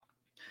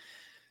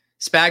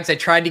Spags, I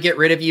tried to get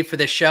rid of you for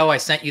the show. I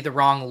sent you the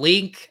wrong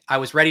link. I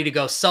was ready to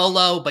go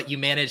solo, but you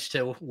managed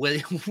to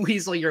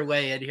weasel your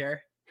way in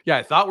here. Yeah,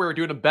 I thought we were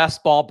doing a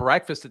best ball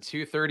breakfast at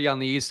 2:30 on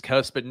the East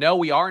Coast, but no,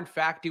 we are in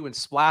fact doing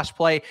Splash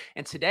Play.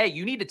 And today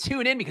you need to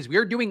tune in because we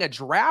are doing a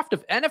draft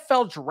of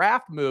NFL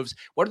draft moves.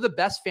 What are the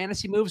best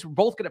fantasy moves? We're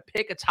both going to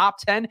pick a top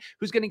 10.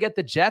 Who's going to get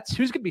the Jets?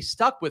 Who's going to be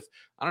stuck with,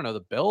 I don't know,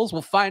 the Bills?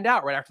 We'll find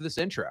out right after this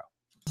intro.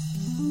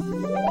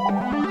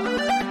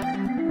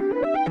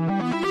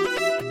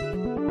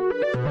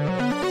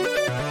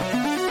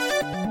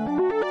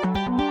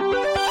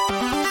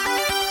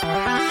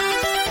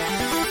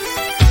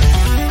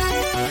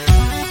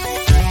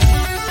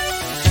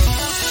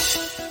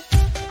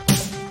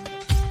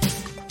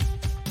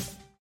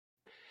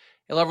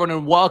 Hello, everyone,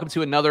 and welcome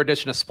to another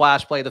edition of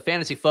Splash Play, the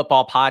fantasy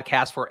football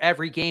podcast for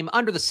every game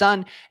under the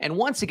sun. And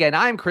once again,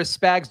 I'm Chris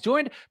Spags,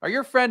 joined by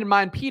your friend and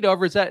mine, Pete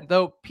Overzet.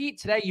 Though, Pete,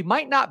 today you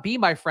might not be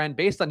my friend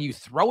based on you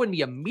throwing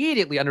me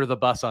immediately under the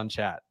bus on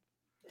chat.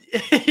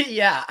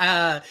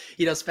 Yeah,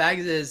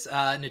 Spags is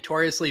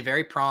notoriously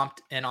very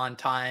prompt and on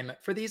time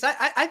for these.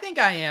 I think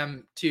I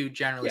am too,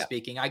 generally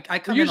speaking. I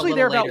come usually in a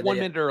they're little about 1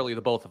 minute early,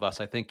 the both of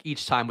us, I think,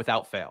 each time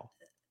without fail.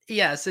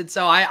 Yes, and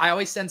so I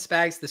always send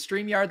Spags the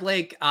StreamYard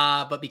link,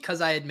 but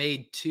because I had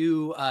made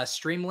two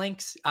stream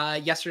links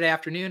yesterday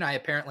afternoon, I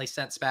apparently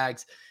sent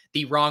Spags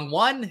the wrong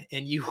one,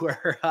 and you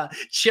were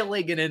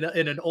chilling in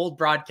an old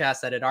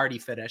broadcast that had already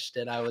finished,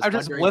 and I was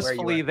just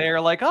blissfully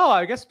there, like, oh,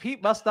 I guess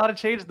Pete must not have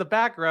changed the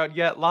background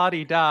yet,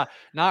 la-di-da,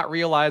 not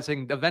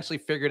realizing, eventually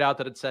figured out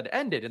that it said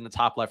ended in the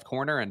top left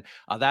corner, and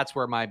that's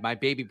where my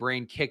baby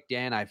brain kicked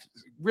in. I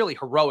really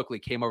heroically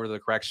came over to the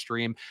correct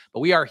stream,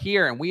 but we are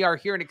here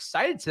and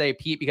excited today,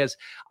 Pete, because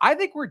I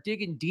think we're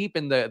digging deep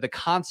in the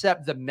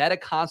concept, the meta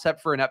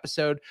concept for an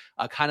episode,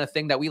 kind of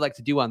thing that we like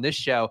to do on this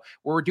show,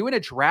 where we're doing a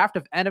draft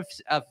of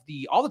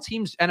all the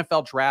teams'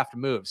 NFL draft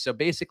moves. So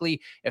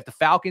basically, if the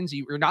Falcons,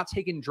 you're not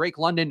taking Drake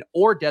London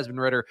or Desmond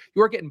Ridder,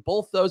 you are getting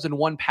both those in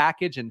one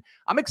package. And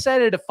I'm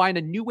excited to find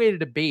a new way to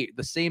debate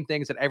the same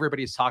things that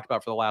everybody's talked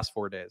about for the last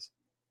 4 days.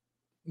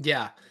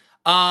 Yeah.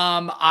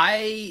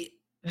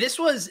 This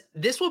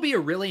will be a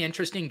really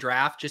interesting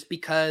draft just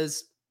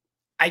because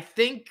I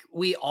think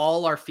we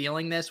all are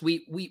feeling this.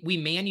 We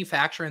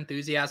manufacture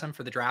enthusiasm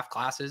for the draft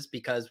classes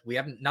because we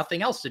have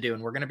nothing else to do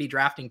and we're going to be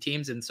drafting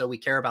teams. And so we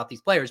care about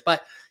these players,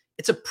 but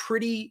it's a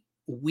pretty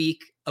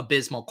weak,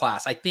 abysmal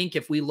class. I think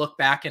if we look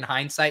back in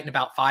hindsight in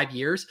about 5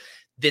 years,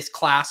 this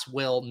class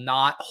will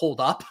not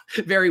hold up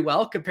very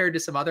well compared to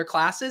some other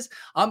classes.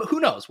 Who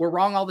knows? We're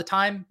wrong all the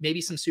time.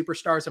 Maybe some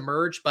superstars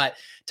emerge, but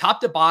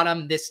top to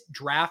bottom, this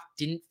draft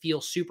didn't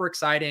feel super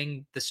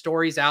exciting. The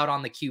story's out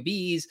on the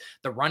QBs.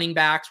 The running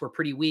backs were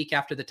pretty weak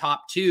after the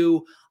top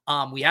two.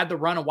 We had the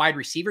run of wide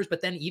receivers,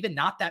 but then even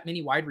not that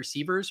many wide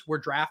receivers were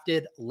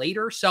drafted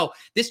later. So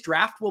this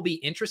draft will be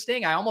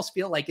interesting. I almost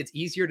feel like it's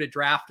easier to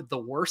draft the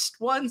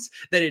worst ones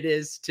than it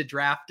is to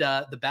draft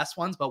the best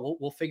ones, but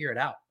we'll figure it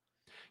out.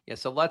 Yeah,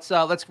 so let's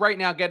right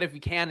now get, if you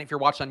can, if you're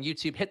watching on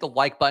YouTube, hit the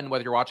like button,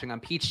 whether you're watching on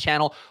Pete's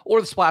channel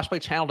or the Splash Play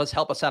channel. Does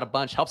help us out a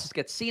bunch, helps us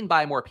get seen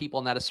by more people,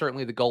 and that is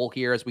certainly the goal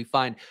here as we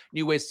find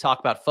new ways to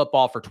talk about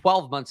football for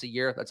 12 months a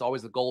year. That's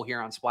always the goal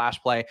here on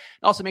Splash Play. And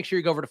also make sure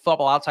you go over to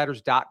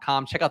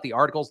footballoutsiders.com, check out the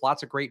articles,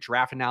 lots of great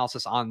draft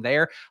analysis on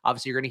there.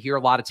 Obviously, you're going to hear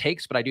a lot of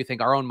takes, but I do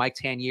think our own Mike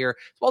Tanier,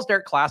 as well as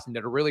Derek Klassen,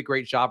 did a really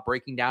great job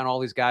breaking down all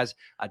these guys.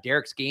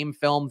 Derek's game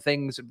film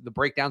things, the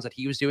breakdowns that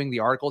he was doing, the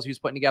articles he was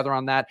putting together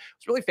on that.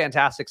 It's really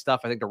fantastic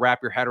stuff, I think, to wrap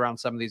your head around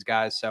some of these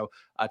guys. So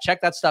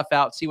check that stuff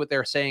out, see what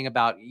they're saying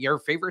about your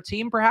favorite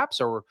team, perhaps,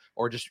 or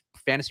just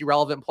fantasy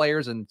relevant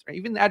players and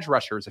even edge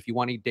rushers. If you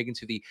want to dig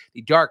into the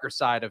darker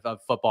side of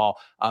football,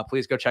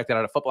 please go check that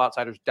out at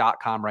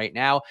footballoutsiders.com right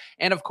now.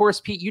 And of course,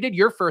 Pete, you did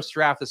your first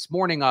draft this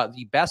morning,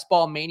 the Best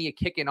Ball Mania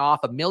kicking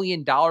off $1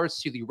 million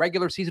to the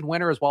regular season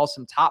winner, as well as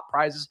some top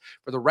prizes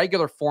for the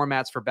regular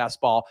formats for Best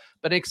Ball.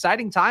 But an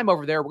exciting time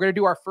over there. We're going to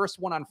do our first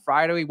one on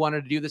Friday. We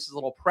wanted to do this as a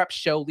little prep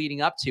show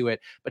leading up to it,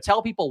 but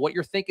tell people what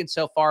you're thinking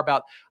so far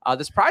about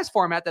this prize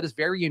format that is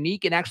very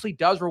unique and actually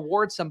does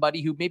reward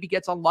somebody who maybe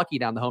gets unlucky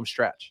down the home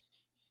stretch.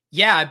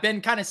 Yeah, I've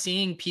been kind of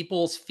seeing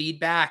people's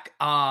feedback.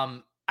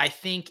 I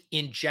think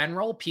in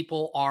general,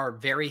 people are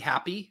very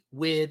happy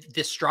with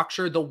this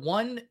structure. The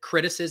one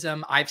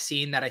criticism I've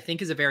seen that I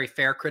think is a very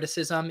fair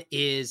criticism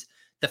is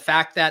the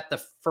fact that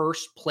the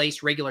first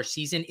place regular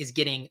season is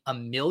getting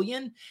 $1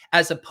 million,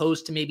 as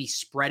opposed to maybe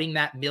spreading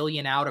that $1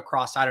 million out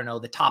across, I don't know,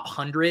 the top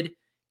 100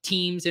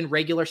 teams in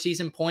regular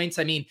season points.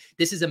 I mean,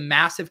 this is a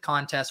massive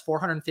contest,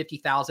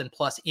 450,000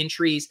 plus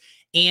entries.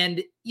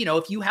 And,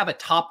 if you have a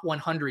top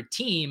 100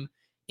 team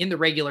in the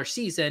regular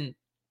season,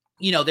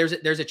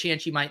 there's a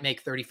chance you might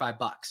make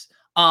 $35.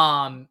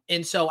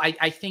 And so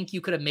I think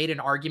you could have made an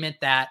argument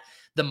that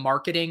the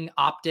marketing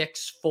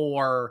optics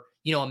for,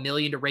 $1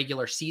 million to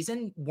regular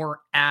season weren't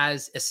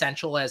as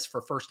essential as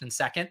for first and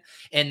second,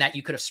 and that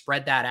you could have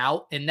spread that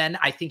out. And then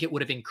I think it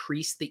would have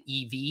increased the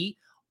EV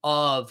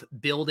of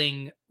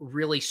building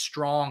really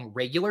strong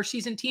regular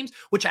season teams,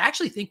 which I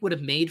actually think would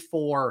have made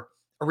for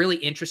a really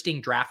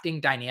interesting drafting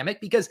dynamic,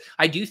 because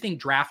I do think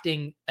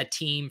drafting a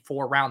team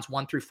for rounds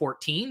 1 through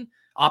 14,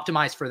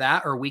 optimized for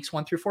that, or weeks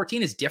 1 through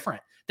 14, is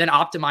different than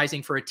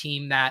optimizing for a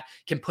team that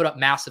can put up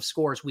massive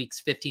scores weeks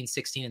 15,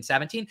 16, and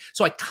 17.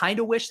 So I kind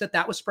of wish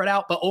that was spread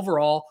out, but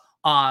overall,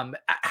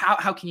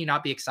 how can you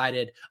not be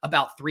excited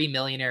about 3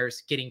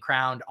 millionaires getting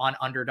crowned on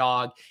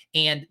Underdog?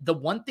 And the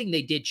one thing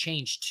they did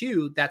change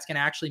too, that's going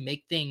to actually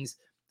make things,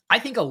 I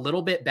think, a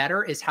little bit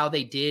better, is how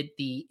they did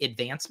the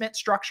advancement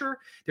structure.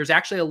 There's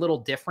actually a little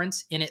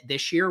difference in it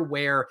this year,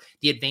 where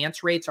the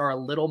advance rates are a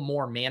little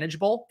more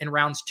manageable in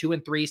rounds 2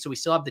 and 3. So we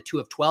still have the 2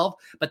 of 12,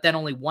 but then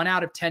only 1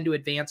 out of 10 to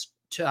advance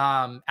to,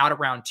 out of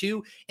round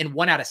 2, and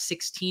 1 out of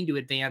 16 to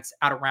advance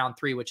out of round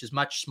 3, which is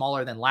much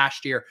smaller than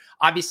last year.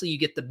 Obviously, you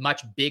get the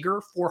much bigger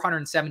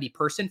 470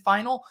 person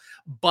final,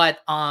 but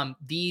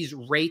these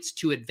rates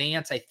to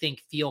advance, I think,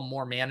 feel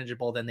more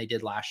manageable than they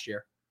did last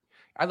year.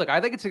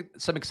 I think it's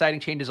some exciting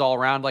changes all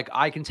around. Like,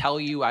 I can tell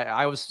you,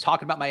 I was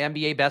talking about my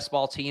NBA best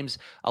ball teams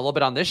a little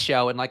bit on this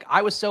show, and like,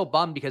 I was so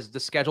bummed because the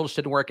schedule just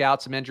didn't work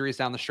out. Some injuries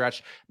down the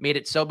stretch made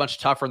it so much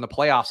tougher in the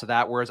playoffs of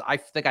that. Whereas I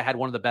think I had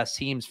one of the best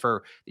teams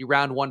for the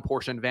round 1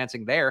 portion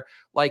advancing there.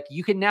 Like,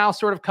 you can now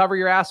sort of cover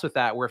your ass with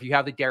that, where if you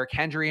have the Derrick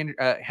Henry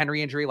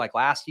injury like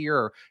last year,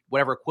 or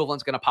whatever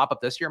equivalent's going to pop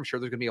up this year, I'm sure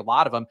there's going to be a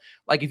lot of them.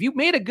 Like, if you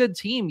made a good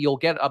team, you'll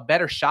get a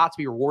better shot to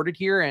be rewarded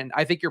here. And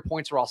I think your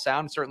points are all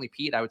sound. Certainly,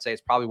 Pete, I would say, is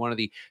probably one of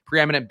the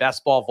preeminent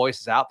best ball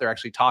voices out there,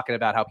 actually talking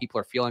about how people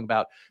are feeling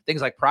about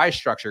things like prize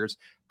structures.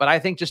 But I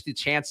think just the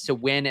chance to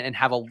win and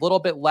have a little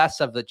bit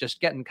less of the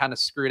just getting kind of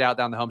screwed out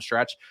down the home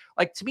stretch,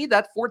 like, to me,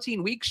 that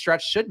 14-week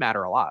stretch should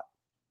matter a lot.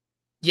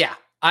 Yeah,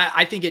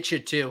 I think it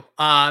should too.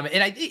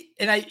 And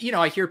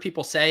I hear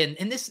people say,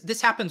 and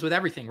this happens with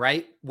everything,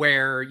 right?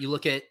 Where you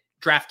look at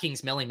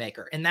DraftKings Millie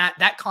Maker, and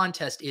that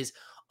contest is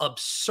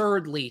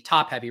absurdly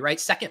top heavy, right?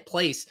 Second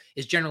place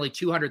is generally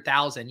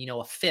 200,000,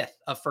 a fifth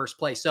of first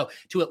place. So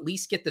to at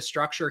least get the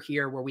structure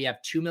here where we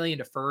have 2 million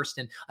to first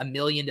and $1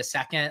 million to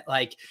second,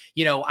 like,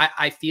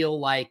 I feel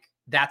like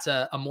that's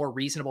a more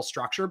reasonable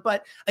structure.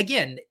 But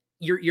again,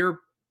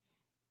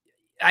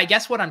 I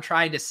guess what I'm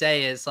trying to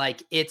say is,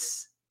 like,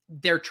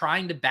 they're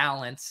trying to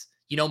balance,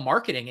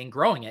 marketing and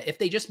growing it. If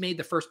they just made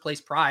the first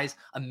place prize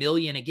 $1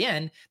 million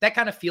again, that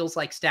kind of feels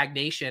like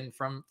stagnation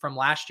from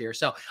last year.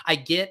 So I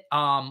get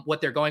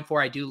what they're going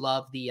for. I do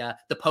love the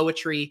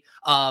poetry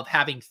of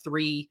having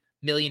 3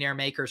 millionaire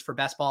makers for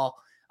Best Ball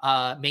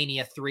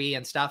Mania 3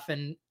 and stuff.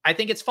 And I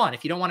think it's fun.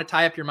 If you don't want to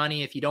tie up your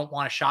money, if you don't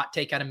want a shot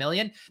take at $1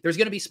 million, there's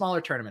going to be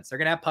smaller tournaments. They're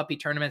going to have puppy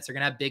tournaments. They're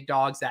going to have big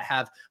dogs that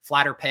have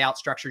flatter payout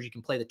structures. You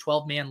can play the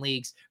 12-man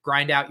leagues,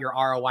 grind out your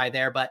ROI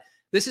there. But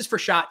this is for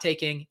shot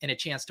taking and a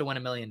chance to win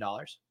 $1 million.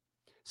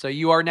 So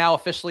you are now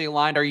officially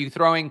aligned. Are you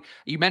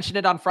you mentioned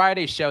it on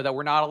Friday's show that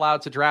we're not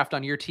allowed to draft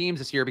on your teams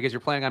this year because you're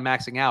planning on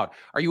maxing out.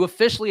 Are you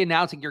officially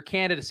announcing your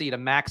candidacy to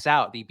max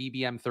out the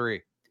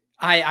BBM3?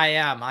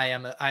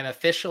 I'm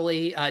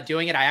officially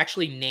doing it. I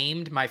actually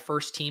named my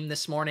first team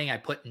this morning. I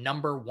put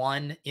number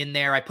 1 in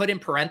there. I put in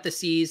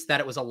parentheses that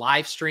it was a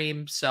live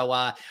stream. So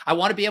I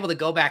want to be able to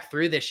go back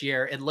through this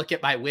year and look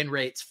at my win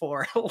rates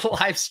for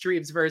live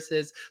streams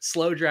versus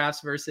slow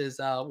drafts versus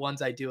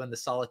ones I do in the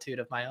solitude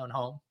of my own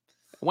home.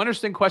 One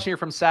interesting question here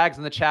from Sags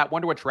in the chat.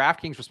 Wonder what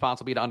DraftKings response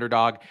will be to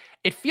Underdog.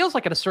 It feels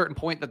like at a certain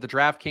point that the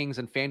DraftKings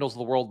and FanDuels of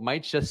the world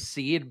might just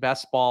cede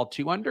Best Ball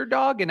to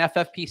Underdog, and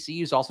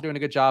FFPC is also doing a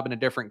good job in a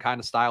different kind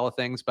of style of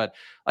things. But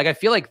like, I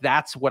feel like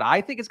that's what I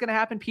think is going to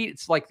happen, Pete.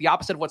 It's like the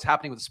opposite of what's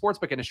happening with the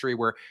sportsbook industry,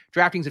 where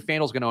DraftKings and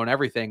FanDuels are going to own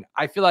everything.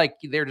 I feel like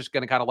they're just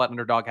going to kind of let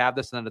Underdog have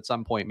this, and then at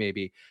some point,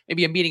 maybe a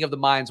meeting of the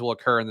minds will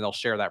occur, and then they'll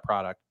share that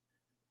product.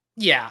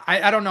 Yeah,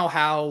 I don't know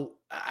how.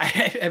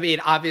 I mean,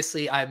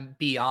 obviously, I'm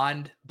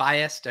beyond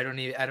biased. I don't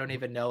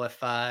even know if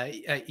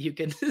you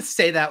can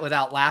say that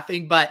without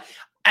laughing. But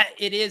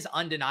it is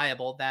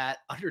undeniable that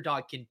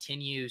Underdog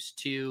continues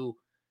to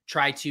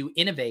try to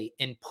innovate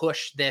and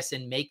push this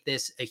and make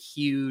this a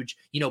huge,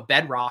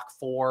 bedrock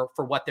for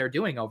what they're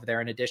doing over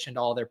there. In addition to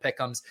all their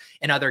pick'ems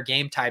and other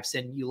game types,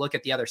 and you look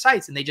at the other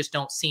sites, and they just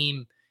don't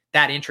seem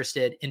that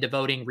interested in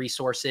devoting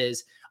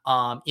resources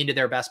into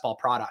their best ball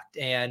product.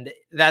 And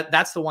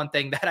that's the one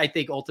thing that I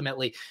think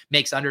ultimately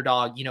makes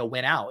Underdog,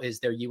 win out, is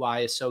their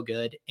UI is so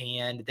good,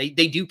 and they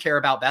do care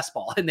about best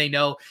ball, and they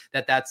know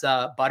that that's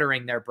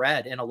buttering their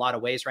bread in a lot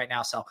of ways right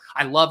now. So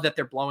I love that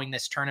they're blowing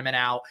this tournament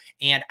out.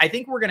 And I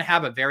think we're going to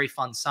have a very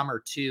fun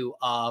summer too,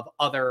 of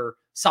other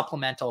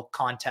supplemental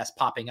contests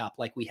popping up,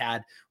 like we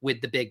had with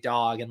the big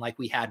dog and like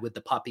we had with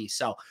the puppy.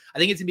 So I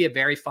think it's gonna be a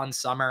very fun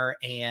summer.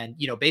 And,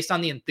 based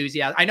on the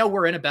enthusiasm, I know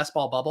we're in a best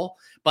ball bubble,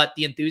 but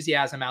the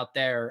enthusiasm out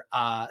there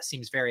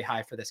seems very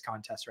high for this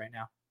contest right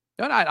now.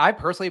 No, and I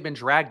personally have been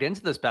dragged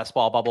into this best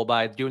ball bubble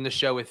by doing the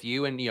show with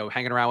you and,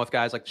 hanging around with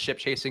guys like the ship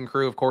chasing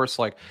crew, of course.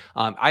 Like,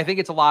 I think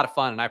it's a lot of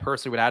fun and I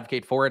personally would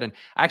advocate for it. And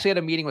I actually had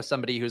a meeting with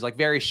somebody who's like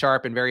very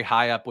sharp and very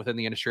high up within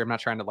the industry. I'm not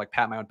trying to like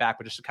pat my own back,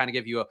 but just to kind of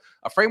give you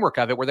a framework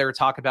of it, where they were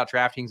talking about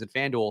DraftKings and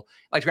FanDuel.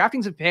 Like,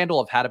 DraftKings and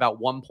FanDuel have had about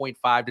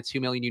 1.5 to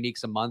 2 million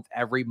uniques a month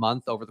every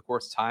month over the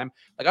course of time.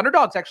 Like,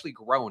 Underdog's actually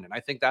grown. And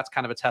I think that's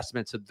kind of a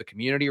testament to the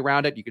community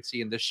around it. You could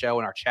see in this show,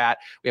 in our chat,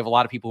 we have a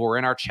lot of people who are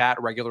in our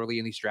chat regularly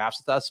in these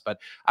drafts with us. But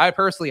I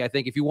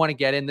think if you want to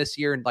get in this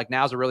year, and like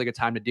now's a really good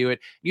time to do it,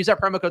 use that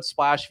promo code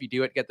SPLASH. If you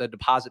do it, get the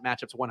deposit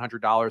match up to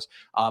 $100.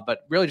 But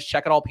really just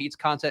check out all Pete's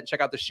content,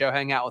 check out the show,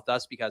 hang out with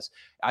us, because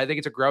I think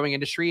it's a growing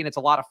industry and it's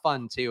a lot of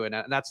fun too. And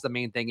that's the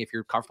main thing. If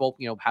you're comfortable,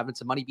 having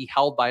some money be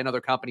held by another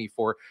company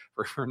for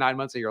 9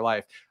 months of your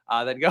life,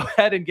 then go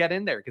ahead and get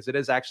in there, because it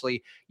is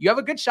actually, you have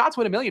a good shot to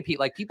win $1 million, Pete.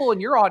 Like, people in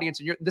your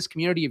audience and this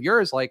community of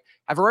yours, like,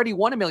 have already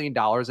won $1 million,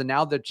 and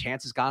now the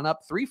chance has gone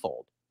up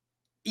threefold.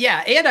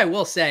 Yeah, and I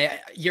will say,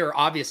 you're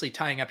obviously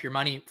tying up your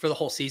money for the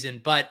whole season,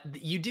 but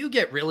you do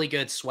get really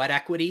good sweat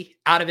equity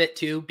out of it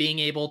too, being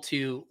able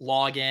to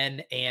log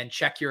in and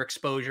check your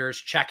exposures,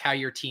 check how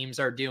your teams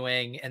are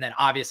doing. And then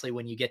obviously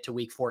when you get to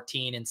week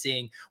 14 and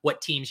seeing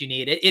what teams you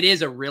need, it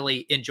is a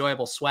really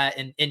enjoyable sweat.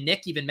 And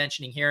Nick even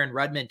mentioning here, and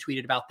Redmond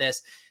tweeted about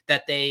this,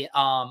 that they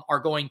are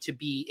going to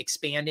be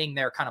expanding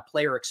their kind of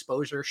player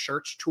exposure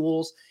search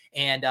tools.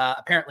 And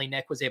apparently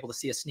Nick was able to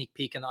see a sneak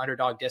peek in the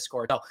Underdog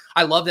Discord. So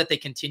I love that they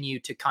continue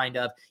to kind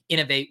of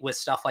innovate with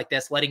stuff like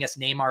this, letting us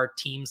name our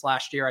teams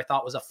last year. I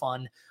thought was a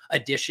fun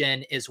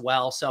addition as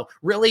well. So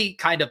really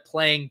kind of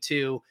playing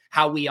to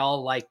how we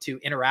all like to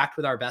interact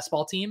with our best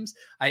ball teams,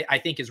 I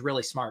think is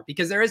really smart,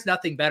 because there is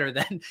nothing better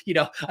than,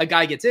 a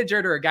guy gets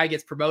injured or a guy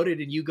gets promoted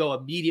and you go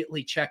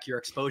immediately check your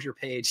exposure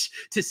page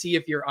to see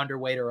if you're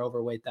underweight or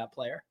overweight that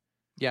player.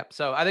 Yeah,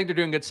 so I think they're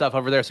doing good stuff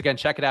over there. So again,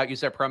 check it out.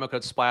 Use that promo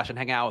code SPLASH and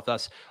hang out with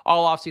us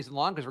all off season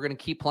long, because we're going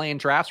to keep playing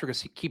drafts. We're going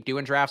to keep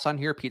doing drafts on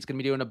here. Pete's going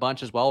to be doing a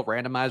bunch as well.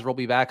 Randomizer will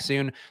be back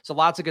soon. So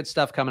lots of good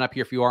stuff coming up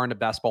here if you are into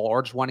best ball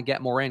or just want to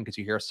get more in because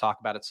you hear us talk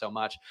about it so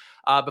much.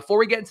 Before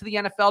we get into the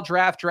NFL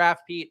draft,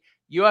 Pete,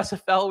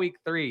 USFL week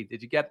 3.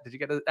 Did you get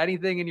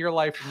anything in your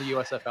life from the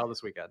USFL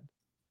this weekend?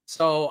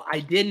 So I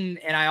didn't,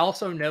 and I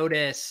also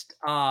noticed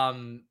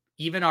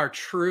even our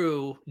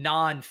true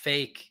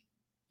non-fake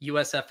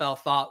USFL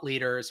thought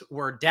leaders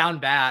were down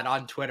bad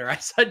on Twitter. I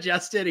saw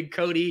Justin and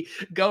Cody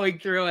going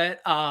through it.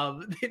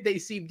 They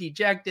seem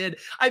dejected.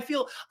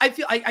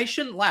 I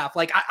shouldn't laugh.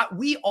 Like,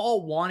 we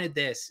all wanted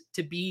this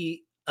to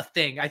be a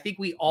thing. I think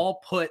we all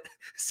put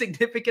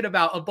significant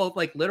amount of both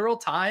like literal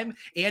time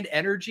and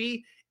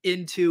energy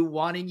into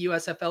wanting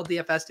USFL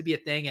DFS to be a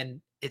thing,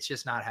 and it's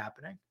just not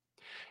happening.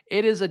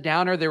 It is a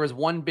downer. There was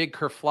one big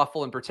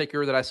kerfluffle in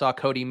particular that I saw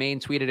Cody Main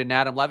tweeted and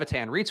Adam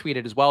Levitan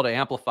retweeted as well to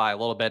amplify a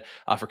little bit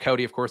for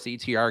Cody. Of course, the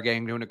ETR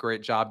gang doing a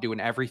great job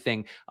doing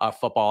everything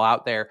football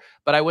out there.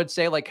 But I would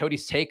say, like,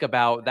 Cody's take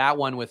about that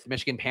one with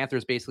Michigan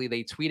Panthers, basically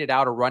they tweeted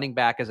out a running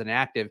back as an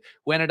active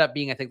who ended up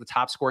being, I think, the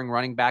top scoring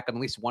running back on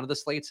at least one of the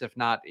slates, if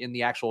not in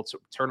the actual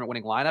tournament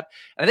winning lineup.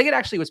 And I think it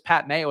actually was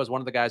Pat Mayo as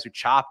one of the guys who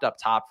chopped up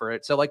top for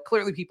it. So, like,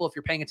 clearly people, if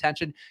you're paying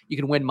attention, you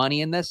can win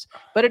money in this.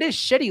 But it is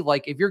shitty.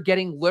 Like, if you're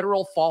getting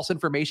literal false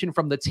information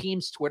from the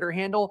team's Twitter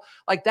handle,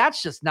 like,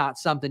 that's just not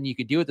something you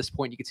could do at this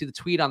point. You can see the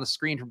tweet on the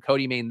screen from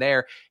Cody Main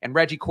there. And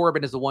Reggie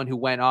Corbin is the one who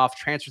went off,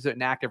 transfers to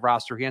an active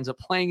roster. He ends up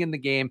playing in the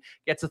game,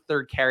 gets a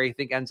third carry, I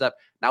think ends up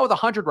not with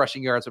 100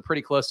 rushing yards, but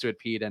pretty close to it,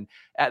 Pete. And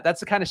that's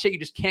the kind of shit you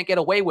just can't get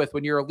away with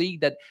when you're a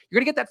league that you're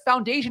going to get that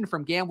foundation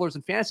from gamblers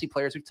and fantasy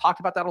players. We've talked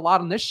about that a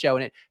lot on this show,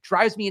 and it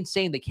drives me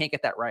insane they can't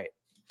get that right.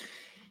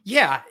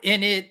 Yeah,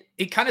 and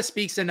it kind of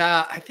speaks, and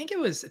I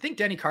think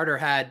Denny Carter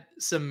had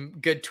some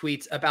good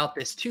tweets about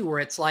this too, where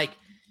it's like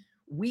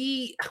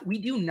we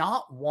do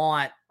not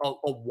want a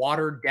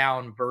watered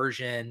down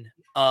version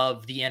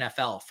of the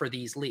NFL for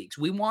these leagues.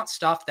 We want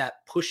stuff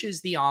that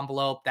pushes the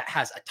envelope, that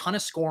has a ton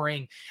of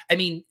scoring. I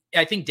mean,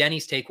 I think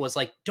Denny's take was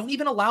like, don't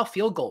even allow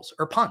field goals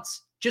or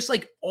punts. Just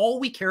like, all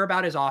we care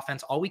about is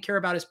offense. All we care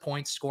about is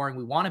points scoring.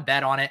 We want to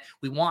bet on it.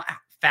 We want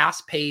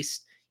fast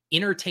paced,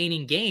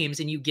 entertaining games.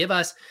 And you give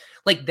us,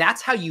 like,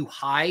 that's how you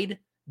hide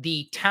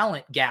the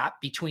talent gap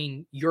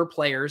between your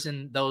players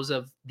and those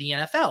of the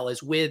NFL,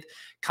 is with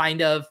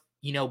kind of,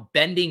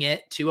 bending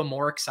it to a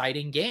more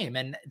exciting game.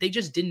 And they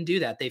just didn't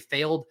do that. They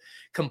failed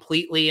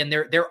completely. And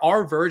there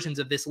are versions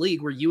of this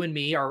league where you and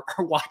me are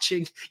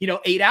watching,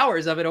 8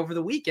 hours of it over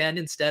the weekend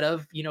instead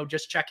of,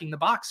 just checking the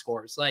box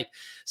scores. Like,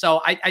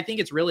 so I think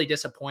it's really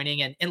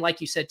disappointing. And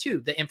like you said,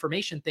 too, the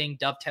information thing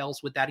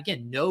dovetails with that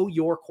again. Know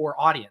your core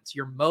audience.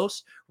 Your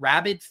most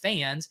rabid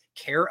fans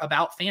care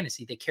about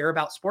fantasy. They care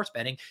about sports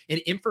betting, and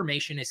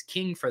information is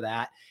king for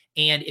that.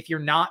 And if you're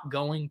not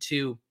going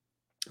to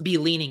be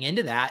leaning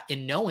into that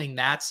and knowing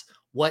that's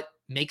what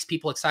makes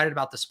people excited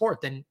about the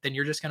sport, then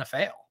you're just going to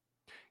fail.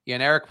 Yeah,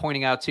 and Eric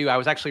pointing out too, I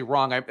was actually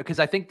wrong because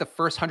I think the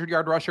first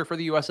 100-yard rusher for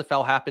the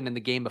USFL happened in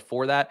the game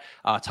before that.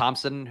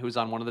 Thompson, who's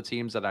on one of the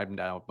teams that I'm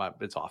now,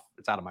 it's off,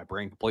 it's out of my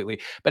brain completely.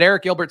 But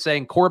Eric Gilbert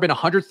saying Corbin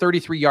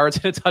 133 yards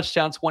and a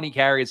touchdown, 20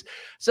 carries.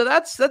 So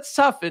that's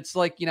tough. It's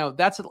like,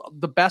 that's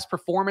the best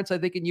performance I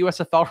think in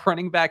USFL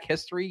running back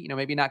history.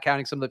 Maybe not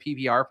counting some of the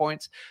PPR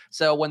points.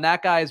 So when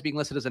that guy is being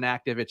listed as an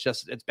active, it's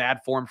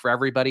bad form for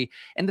everybody.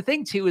 And the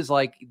thing too is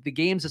like the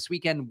games this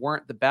weekend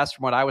weren't the best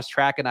from what I was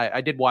tracking.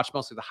 I did watch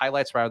mostly the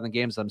highlights rather than the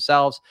games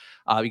themselves.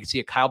 You can see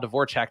a Kyle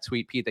Dvorak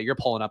tweet, Pete, that you're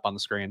pulling up on the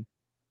screen.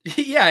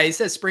 Yeah, he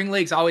says spring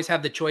leagues always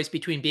have the choice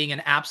between being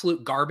an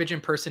absolute garbage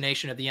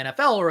impersonation of the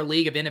NFL or a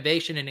league of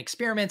innovation and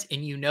experiments,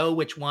 and you know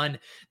which one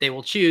they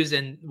will choose.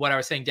 And what I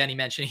was saying, Denny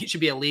mentioned, it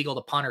should be illegal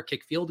to punt or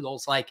kick field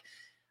goals. Like,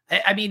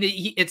 I mean,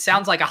 it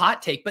sounds like a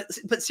hot take,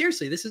 but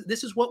seriously, this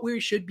is what we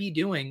should be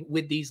doing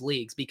with these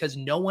leagues because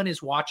no one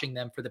is watching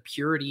them for the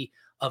purity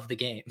of the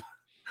game.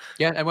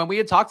 Yeah, and when we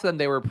had talked to them,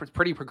 they were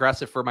pretty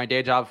progressive. For my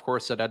day job, of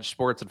course, at Edge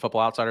Sports and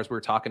Football Outsiders, we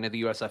were talking to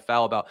the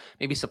USFL about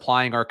maybe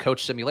supplying our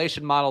coach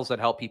simulation models that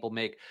help people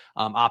make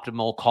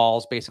optimal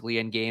calls basically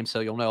in game. So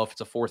you'll know if it's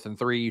a 4th and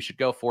 3, you should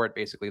go for it,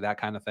 basically that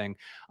kind of thing.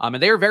 And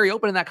they were very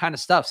open in that kind of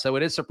stuff. So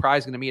it is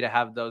surprising to me to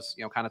have those,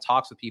 kind of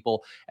talks with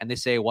people and they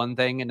say one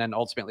thing and then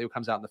ultimately what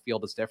comes out in the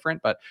field is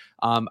different. But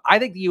I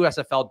think the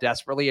USFL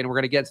desperately, and we're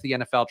going to get to the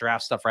NFL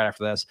draft stuff right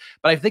after this,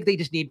 but I think they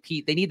just need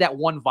they need that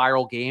one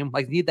viral game.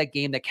 Like they need that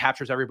game that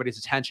captures everybody's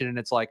attention. And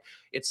it's like,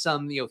 it's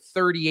some,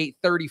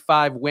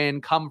 38-35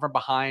 win, come from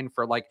behind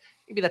for like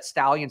maybe that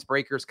Stallions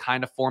Breakers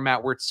kind of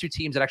format where it's two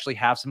teams that actually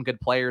have some good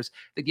players.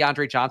 I think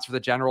DeAndre Johnson for the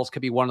Generals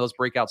could be one of those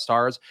breakout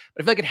stars,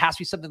 but I feel like it has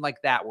to be something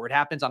like that where it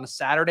happens on a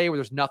Saturday where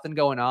there's nothing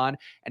going on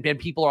and then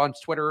people are on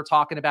Twitter are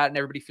talking about it and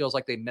everybody feels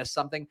like they missed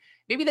something.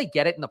 Maybe they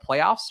get it in the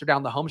playoffs or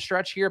down the home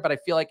stretch here, but I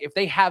feel like if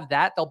they have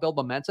that, they'll build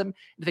momentum.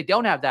 If they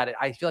don't have that,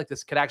 I feel like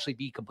this could actually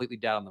be completely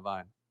dead on the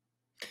vine.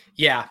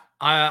 Yeah,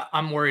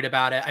 I'm worried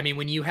about it. I mean,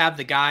 when you have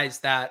the guys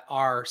that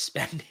are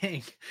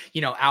spending,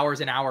 hours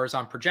and hours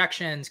on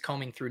projections,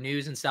 combing through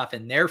news and stuff,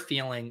 and they're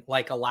feeling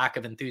like a lack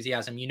of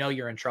enthusiasm,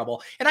 you're in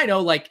trouble. And I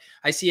know, like,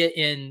 I see it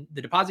in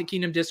the Deposit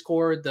Kingdom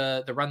Discord,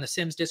 the Run the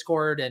Sims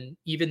Discord, and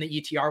even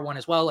the ETR one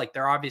as well. Like,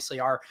 there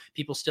obviously are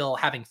people still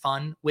having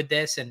fun with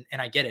this, and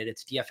I get it.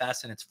 It's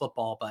DFS and it's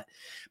football,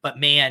 but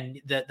man,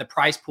 the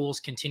prize pools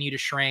continue to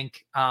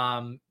shrink.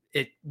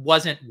 It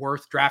wasn't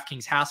worth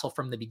DraftKings hassle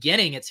from the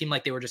beginning. It seemed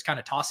like they were just kind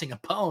of tossing a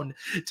bone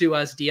to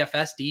us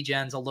DFS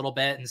degens a little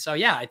bit. And so,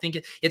 yeah, I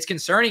think it's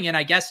concerning. And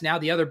I guess now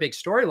the other big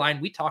storyline,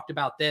 we talked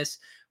about this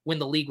when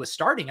the league was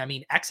starting. I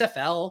mean,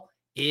 XFL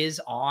is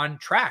on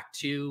track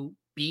to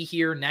be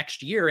here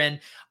next year.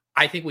 And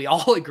I think we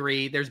all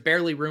agree there's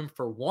barely room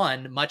for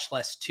one, much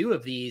less two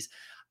of these.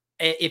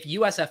 If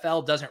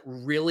USFL doesn't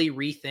really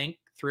rethink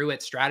through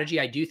its strategy,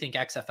 I do think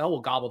XFL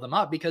will gobble them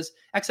up because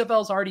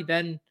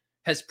XFL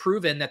has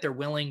proven that they're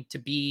willing to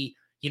be,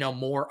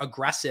 more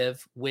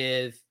aggressive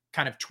with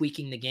kind of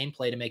tweaking the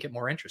gameplay to make it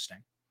more interesting.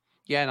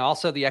 Yeah, and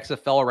also the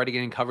XFL already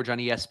getting coverage on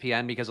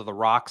ESPN because of the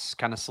Rock's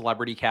kind of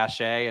celebrity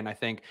cachet. And I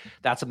think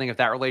that's something, if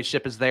that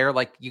relationship is there,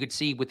 like you could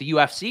see with the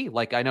UFC,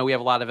 like I know we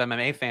have a lot of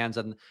MMA fans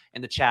in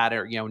the chat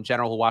or, in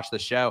general who watch the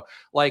show.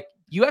 Like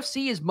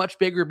UFC is much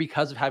bigger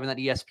because of having that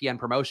ESPN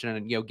promotion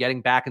and, getting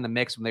back in the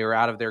mix when they were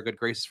out of their good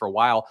graces for a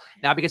while.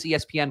 Now, because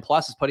ESPN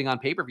Plus is putting on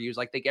pay-per-views,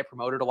 like they get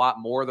promoted a lot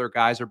more. Their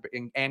guys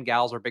and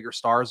gals are bigger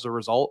stars as a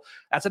result.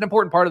 That's an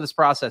important part of this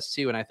process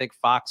too. And I think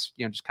Fox,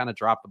 just kind of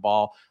dropped the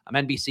ball.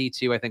 NBC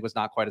too, I think was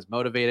not quite as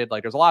motivated.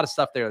 Like there's a lot of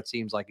stuff there that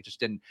seems like it just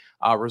didn't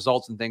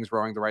result in things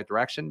rowing the right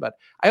direction, but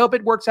I hope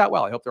it works out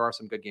well. I hope there are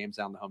some good games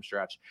down the home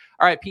stretch.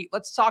 All right, Pete,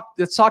 let's talk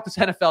this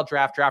NFL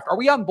draft. Are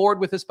we on board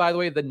with this, by the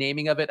way, the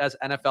naming of it as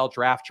NFL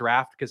draft?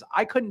 Because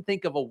I couldn't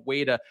think of a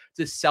way to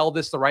sell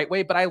this the right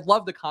way, but I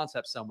love the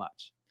concept so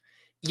much.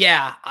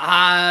 Yeah,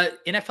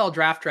 NFL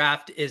draft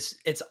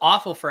it's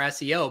awful for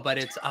SEO, but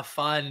it's a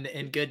fun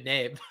and good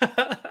name.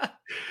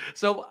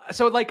 So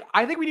like,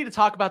 I think we need to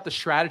talk about the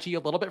strategy a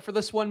little bit for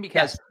this one,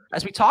 because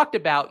as we talked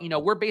about,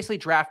 we're basically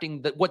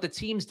drafting what the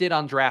teams did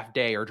on draft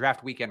day or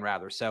draft weekend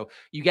rather. So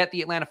you get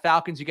the Atlanta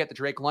Falcons, you get the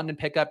Drake London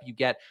pickup, you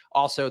get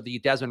also the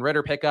Desmond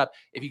Ridder pickup.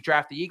 If you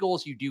draft the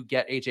Eagles, you do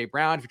get AJ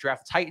Brown. If you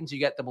draft the Titans, you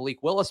get the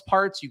Malik Willis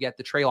parts, you get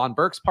the Traylon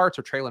Burks parts,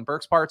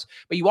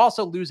 but you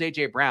also lose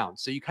AJ Brown.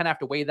 So you kind of have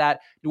to weigh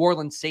that. New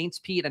Orleans Saints,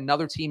 Pete,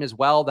 another team as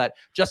well that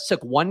just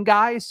took one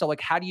guy. So like,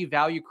 how do you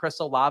value Chris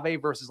Olave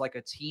versus like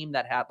a team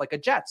that had like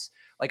a Jets?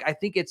 Like, I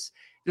think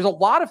there's a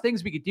lot of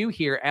things we could do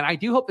here. And I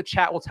do hope the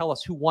chat will tell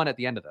us who won at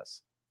the end of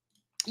this.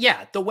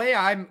 Yeah, the way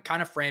I'm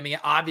kind of framing it,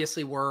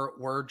 obviously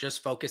we're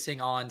just focusing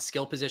on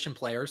skill position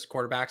players,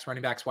 quarterbacks,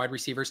 running backs, wide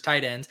receivers,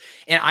 tight ends.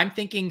 And I'm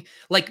thinking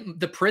like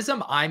the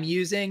prism I'm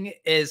using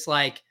is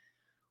like,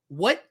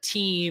 what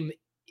team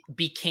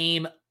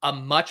became a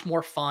much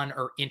more fun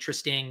or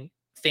interesting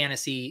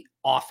fantasy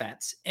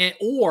offense? And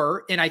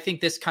I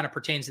think this kind of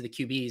pertains to the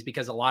QBs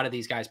because a lot of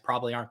these guys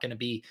probably aren't going to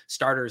be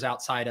starters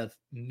outside of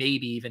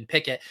maybe even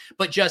Pickett,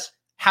 but just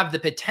have the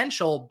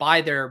potential by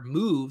their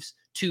moves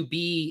to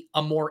be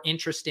a more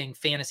interesting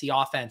fantasy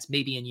offense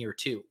maybe in year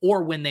 2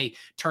 or when they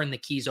turn the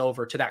keys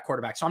over to that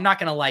quarterback. So I'm not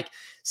going to like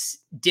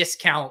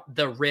discount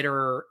the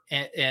Ritter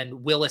and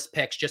Willis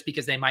picks just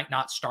because they might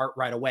not start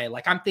right away.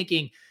 Like I'm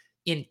thinking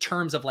in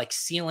terms of like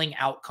ceiling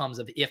outcomes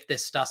of if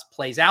this stuff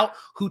plays out,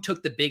 who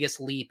took the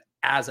biggest leap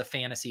as a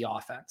fantasy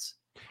offense.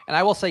 And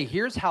I will say,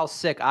 here's how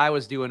sick I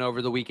was doing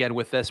over the weekend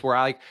with this, where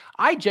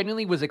I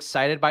genuinely was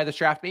excited by this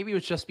draft. Maybe it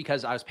was just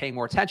because I was paying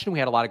more attention. We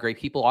had a lot of great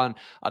people on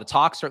to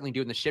talk. Certainly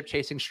doing the ship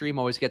chasing stream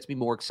always gets me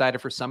more excited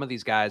for some of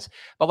these guys.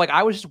 But like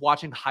I was just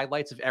watching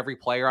highlights of every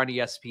player on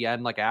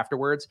ESPN like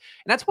afterwards.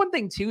 And that's one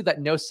thing too that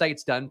no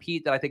site's done,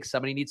 Pete, that I think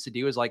somebody needs to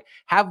do is like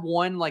have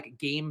one like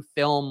game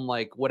film,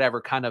 like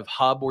whatever kind of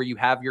hub where you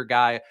have your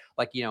guy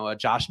like, you know, a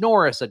Josh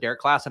Norris, a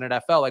Derek Klassen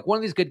at NFL, like one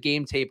of these good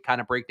game tape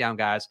kind of breakdown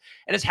guys,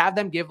 and just have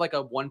them give like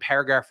a one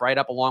paragraph write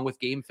up along with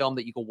game film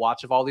that you can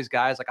watch of all these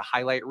guys, like a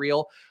highlight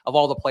reel of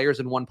all the players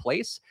in one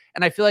place.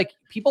 And I feel like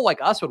people like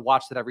us would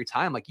watch that every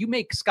time. Like you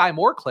make Sky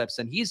Moore clips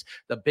and he's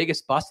the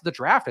biggest bust of the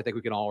draft, I think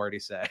we can already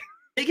say.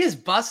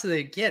 Biggest bust of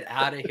the get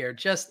out of here.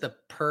 Just the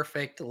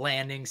perfect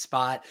landing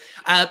spot.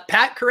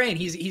 Pat Kerrane,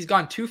 he's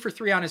gone 2 for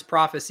 3 on his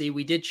prophecy.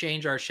 We did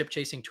change our ship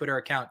chasing Twitter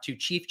account to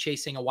Chief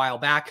Chasing a while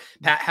back.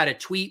 Pat had a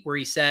tweet where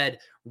he said,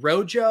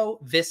 Rojo,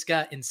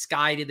 Visca, and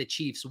Sky to the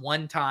Chiefs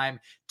 1 time,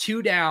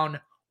 2 down,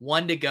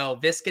 1 to go.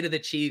 Visca to the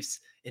Chiefs,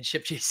 and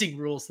ship chasing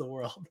rules the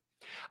world.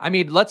 I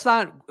mean, let's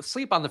not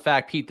sleep on the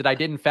fact, Pete, that I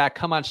did in fact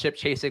come on ship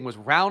chasing, was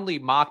roundly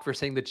mocked for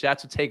saying the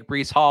Jets would take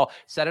Breece Hall.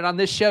 Said it on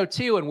this show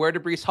too. And where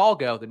did Breece Hall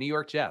go? The New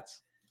York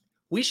Jets.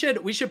 We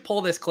should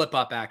pull this clip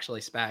up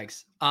actually,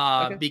 Spags,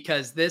 okay.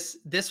 Because this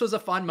was a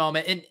fun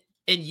moment,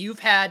 and you've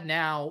had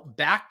now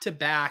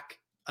back-to-back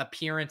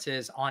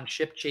appearances on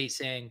ship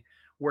chasing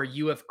where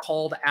you have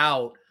called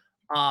out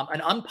an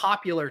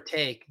unpopular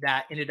take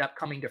that ended up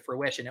coming to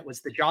fruition. It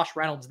was the Josh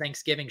Reynolds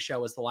Thanksgiving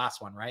show was the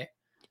last one, right?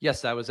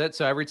 Yes, that was it.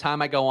 So every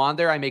time I go on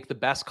there, I make the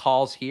best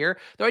calls here.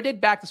 Though I did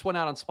back this one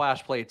out on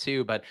Splash Play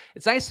too, but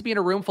it's nice to be in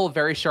a room full of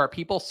very sharp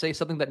people, say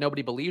something that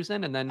nobody believes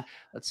in, and then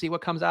let's see what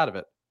comes out of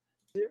it.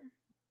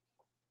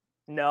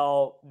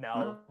 No,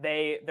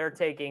 they're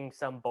taking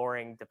some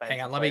boring defensive.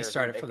 Hang on, let me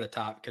start it from the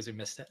top because we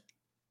missed it.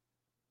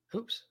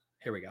 Oops,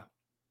 here we go.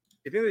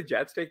 You think the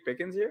Jets take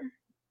Pickens here?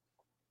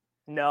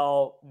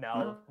 No,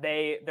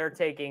 they're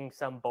taking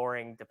some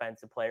boring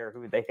defensive player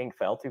who they think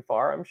fell too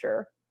far, I'm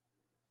sure.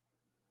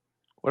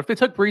 What if they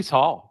took Breece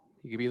Hall?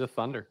 He could be the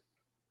Thunder.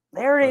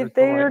 They already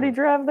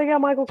drafted. They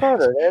got Michael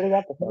Carter. They already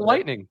got the Thunder.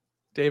 Lightning.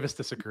 Davis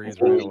disagrees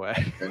right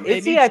away.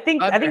 Is he? I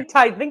think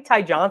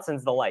Ty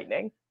Johnson's the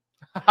Lightning.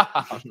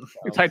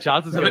 Ty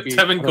Johnson's going to be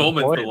Tevin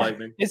Coleman's the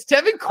Lightning. Is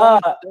Tevin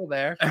Coleman still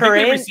there? I think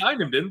they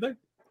resigned him, didn't they?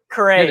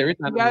 Correct.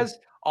 Yeah, you guys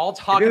all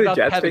talking about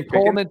Tevin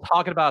Coleman,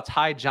 talking about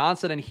Ty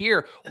Johnson, and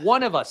here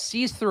one of us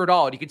sees through it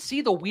all. And you can see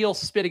the wheels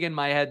spinning in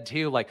my head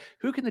too. Like,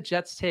 who can the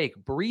Jets take?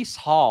 Breece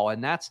Hall,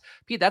 and that's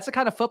Pete. That's the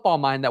kind of football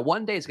mind that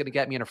one day is going to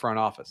get me in a front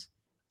office.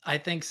 I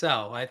think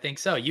so.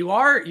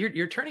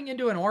 You're turning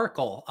into an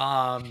oracle.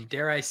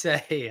 Dare I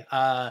say,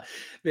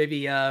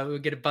 maybe we'll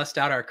get to bust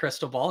out our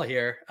crystal ball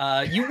here.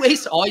 You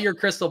waste all your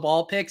crystal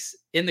ball picks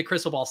in the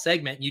crystal ball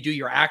segment. You do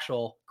your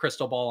actual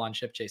crystal ball on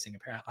ship chasing,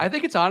 apparently. I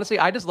think it's honestly,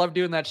 I just love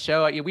doing that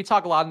show. We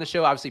talk a lot on the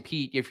show. Obviously,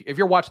 Pete, if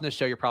you're watching this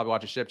show, you're probably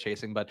watching ship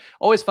chasing, but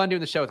always fun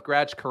doing the show with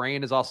Gretch.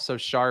 Kerrane is also so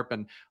sharp.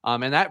 And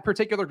that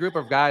particular group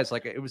of guys,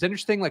 like it was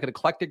interesting, like an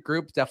eclectic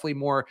group, definitely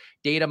more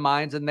data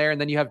minds in there. And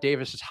then you have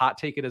Davis just hot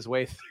taking his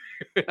way through.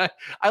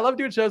 I love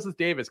doing shows with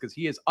Davis because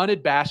he is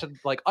unabashed,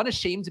 like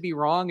unashamed to be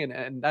wrong.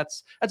 And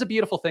that's a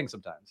beautiful thing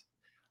sometimes.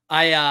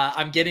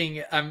 I'm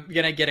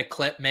gonna get a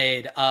clip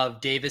made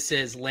of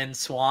Davis's Lynn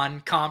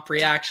Swan comp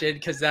reaction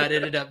because that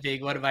ended up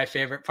being one of my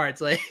favorite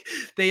parts. Like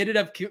they ended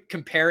up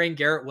comparing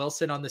Garrett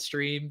Wilson on the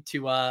stream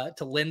to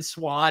Lynn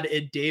Swan,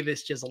 and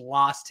Davis just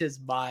lost his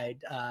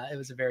mind. It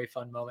was a very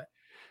fun moment.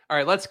 All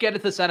right, let's get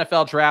into this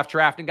NFL draft.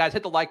 And guys,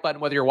 hit the like button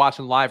whether you're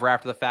watching live or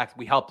after the fact.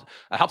 We helped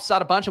us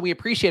out a bunch, and we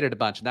appreciate it a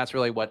bunch. And that's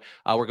really what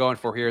we're going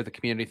for here. The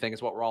community thing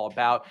is what we're all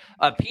about.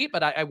 Pete,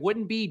 but I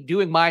wouldn't be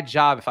doing my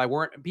job if I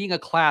weren't being a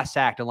class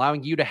act,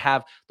 allowing you to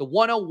have the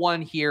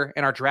 101 here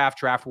in our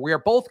draft. We are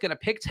both going to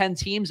pick 10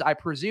 teams, I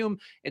presume,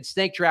 in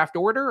snake draft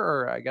order,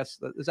 or I guess,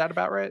 is that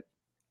about right?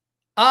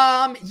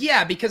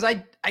 Yeah, because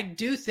I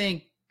do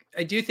think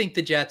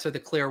the Jets are the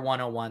clear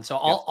 101. So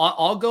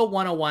I'll go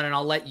 101 and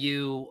I'll let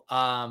you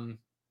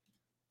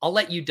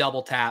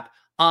double tap.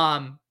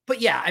 But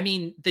yeah, I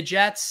mean, the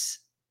Jets,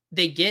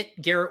 they get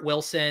Garrett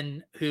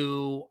Wilson,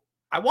 who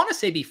I want to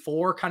say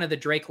before kind of the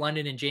Drake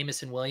London and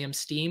Jameson Williams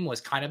steam was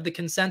kind of the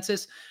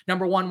consensus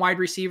number 1 wide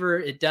receiver.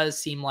 It does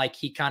seem like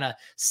he kind of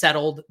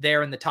settled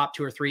there in the top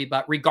 2 or 3,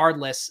 but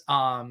regardless,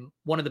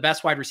 one of the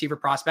best wide receiver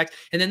prospects.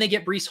 And then they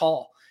get Breece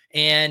Hall.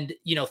 And,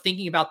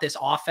 thinking about this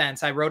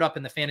offense, I wrote up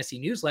in the fantasy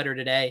newsletter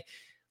today,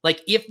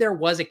 like if there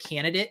was a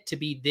candidate to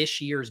be this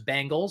year's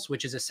Bengals,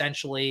 which is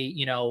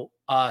essentially,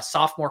 a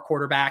sophomore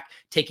quarterback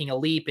taking a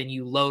leap and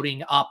you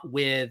loading up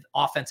with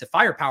offensive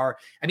firepower.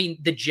 I mean,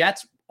 the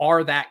Jets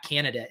are that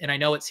candidate. And I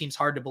know it seems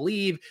hard to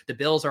believe. The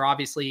Bills are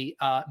obviously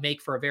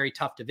make for a very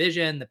tough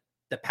division.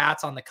 The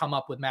Pats on the come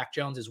up with Mac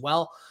Jones as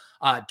well.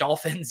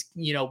 Dolphins,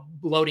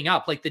 loading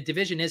up. Like, the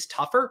division is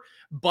tougher,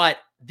 but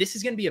this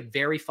is going to be a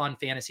very fun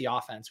fantasy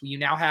offense. You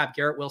now have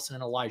Garrett Wilson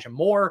and Elijah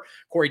Moore.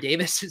 Corey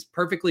Davis is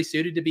perfectly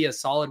suited to be a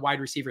solid wide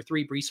receiver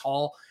 3. Breece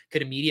Hall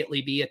could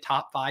immediately be a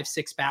top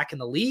 5-6 back in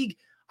the league.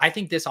 I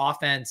think this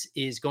offense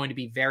is going to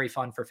be very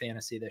fun for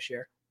fantasy this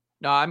year.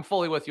 No, I'm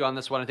fully with you on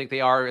this one. I think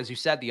they are, as you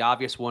said, the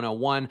obvious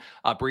 101.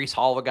 Breece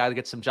Hall, a guy that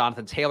gets some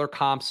Jonathan Taylor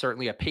comps,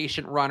 certainly a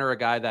patient runner, a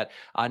guy that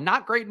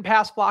not great in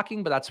pass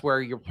blocking, but that's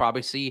where you'll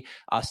probably see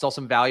still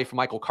some value from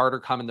Michael Carter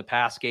come in the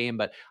pass game.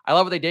 But I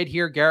love what they did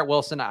here. Garrett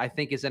Wilson, I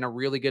think, is in a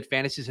really good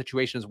fantasy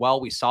situation as well.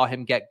 We saw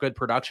him get good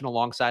production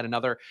alongside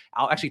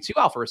actually 2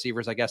 alpha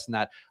receivers, I guess, in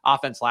that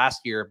offense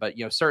last year, but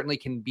certainly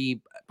can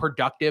be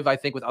productive, I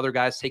think, with other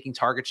guys taking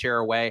target share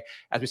away,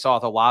 as we saw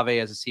with Olave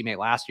as a teammate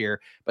last year.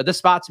 But this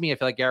spot, to me, I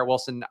feel like Garrett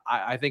Wilson,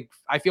 I think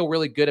I feel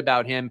really good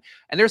about him.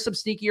 And there's some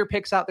sneakier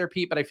picks out there,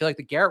 Pete, but I feel like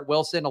the Garrett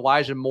Wilson,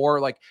 Elijah Moore,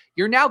 like,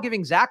 you're now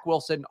giving Zach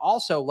Wilson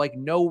also like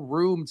no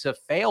room to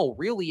fail,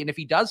 really. And if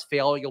he does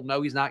fail, you'll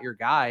know he's not your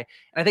guy.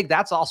 And I think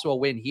that's also a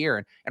win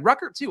here. And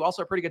Ruckert too,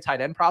 also a pretty good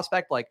tight end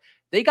prospect. Like,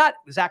 they got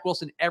Zach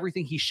Wilson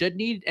everything he should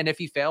need. And if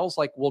he fails,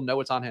 like, we'll know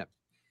it's on him.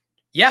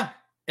 Yeah.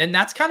 And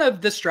that's kind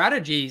of the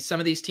strategy some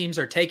of these teams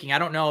are taking. I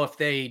don't know if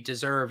they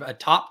deserve a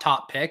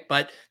top pick,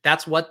 but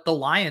that's what the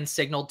Lions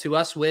signaled to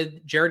us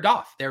with Jared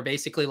Goff. They're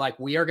basically like,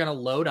 we are going to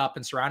load up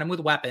and surround him with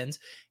weapons.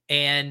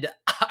 And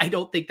I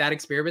don't think that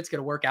experiment's going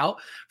to work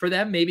out for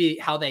them, maybe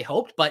how they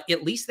hoped, but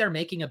at least they're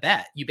making a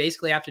bet. You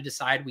basically have to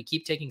decide, we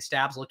keep taking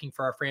stabs looking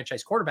for our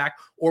franchise quarterback,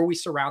 or we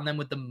surround them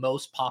with the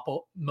most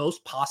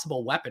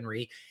possible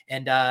weaponry.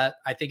 And I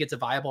think it's a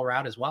viable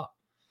route as well.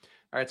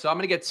 All right, so I'm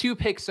going to get 2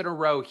 picks in a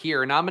row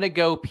here, and I'm going to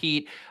go,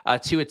 Pete,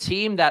 to a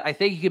team that I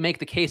think you can make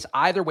the case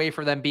either way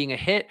for them being a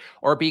hit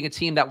or being a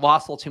team that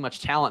lost a little too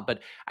much talent. But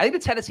I think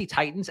the Tennessee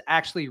Titans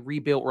actually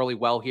rebuilt really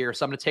well here,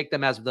 so I'm going to take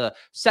them as the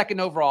 2nd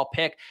overall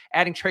pick,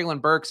 adding Treylon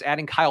Burks,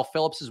 adding Kyle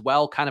Phillips as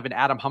well, kind of an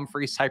Adam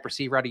Humphries type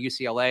receiver out of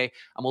UCLA.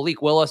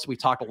 Malik Willis, we've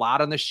talked a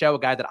lot on this show, a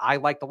guy that I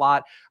liked a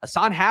lot.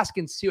 Hassan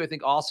Haskins, too, I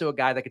think also a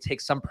guy that could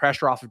take some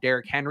pressure off of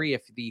Derrick Henry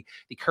if the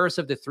curse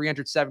of the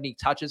 370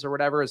 touches or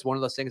whatever is one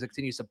of those things that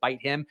continues to bite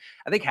him.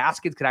 I think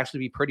Haskins could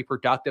actually be pretty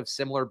productive,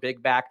 similar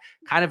big back,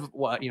 kind of,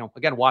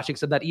 again, watching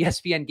some of that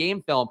ESPN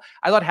game film.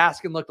 I thought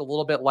Haskins looked a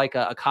little bit like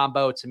a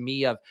combo to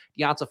me of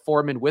Deonta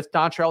Foreman with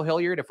Dontrell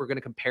Hilliard, if we're going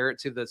to compare it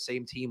to the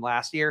same team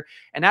last year.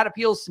 And that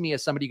appeals to me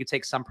as somebody who could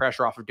take some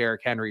pressure off of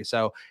Derrick Henry.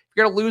 So if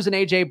you're going to lose an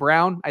A.J.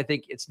 Brown, I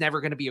think it's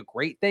never going to be a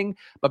great thing.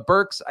 But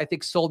Burks, I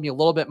think, sold me a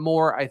little bit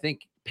more. I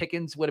think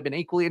Pickens would have been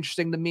equally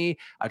interesting to me.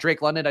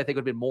 Drake London, I think,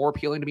 would have been more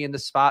appealing to me in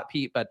this spot,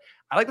 Pete. But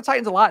I like the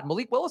Titans a lot.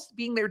 Malik Willis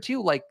being there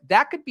too, like,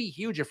 that could be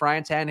huge if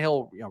Ryan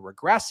Tannehill,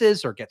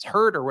 regresses or gets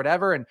hurt or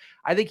whatever. And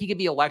I think he could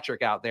be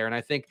electric out there. And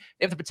I think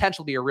they have the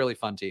potential to be a really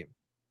fun team.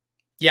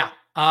 Yeah.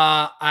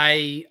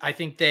 I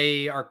think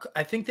they are.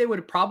 I think they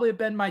would probably have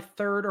been my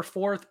 3rd or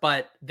 4th,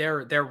 but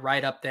they're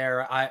right up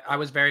there. I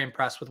was very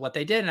impressed with what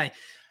they did, and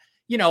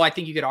I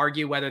think you could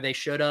argue whether they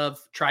should have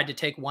tried to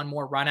take one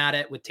more run at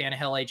it with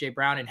Tannehill, A.J.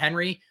 Brown, and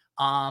Henry.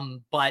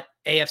 But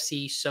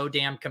AFC so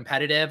damn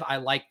competitive. I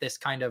like this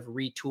kind of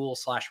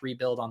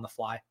retool/rebuild on the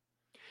fly.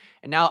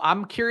 And now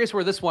I'm curious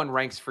where this one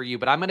ranks for you,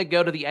 but I'm going to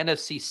go to the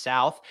NFC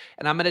South,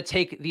 and I'm going to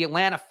take the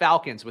Atlanta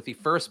Falcons with the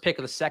 1st pick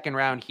of the 2nd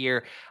round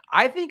here.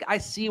 I think I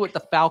see what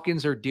the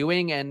Falcons are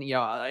doing. And,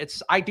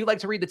 I do like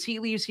to read the tea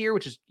leaves here,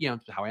 which is,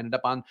 how I ended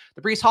up on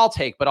the Breece Hall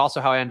take, but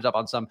also how I ended up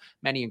on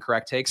many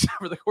incorrect takes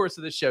over the course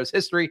of this show's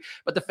history.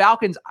 But the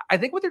Falcons, I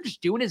think what they're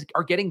just doing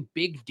are getting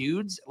big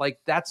dudes. Like,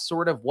 that's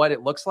sort of what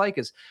it looks like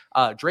is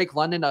Drake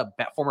London, a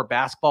former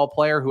basketball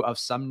player who, of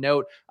some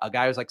note, a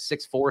guy who's like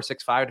 6'4",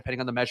 6'5", depending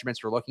on the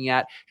measurements we're looking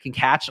at, can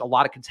catch a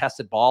lot of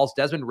contested balls.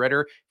 Desmond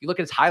Ridder, if you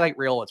look at his highlight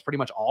reel, it's pretty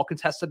much all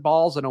contested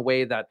balls in a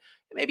way that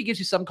it maybe gives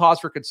you some cause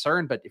for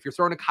concern. But if you're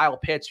throwing to Kyle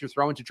Pitts, you're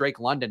throwing to Drake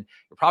London,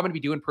 you're probably going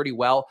to be doing pretty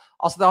well.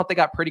 Also thought they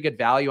got pretty good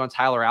value on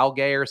Tyler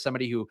Algier,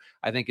 somebody who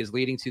I think is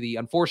leading to the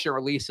unfortunate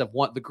release of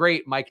the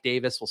great Mike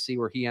Davis. We'll see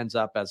where he ends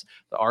up as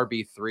the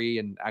RB3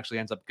 and actually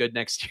ends up good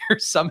next year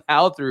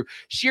somehow through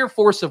sheer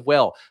force of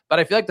will. But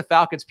I feel like the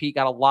Falcons, Pete,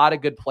 got a lot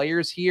of good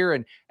players here,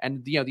 and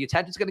the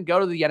attention's going to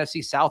go to the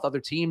NFC South, other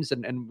teams,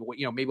 and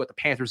maybe what the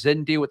Panthers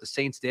didn't do, what the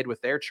Saints did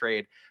with their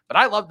trade. But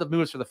I love the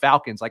moves for the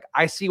Falcons. Like,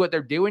 I see what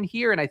they're doing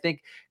here, and I think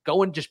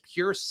going just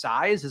pure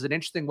size is an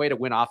interesting way to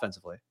win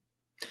offensively.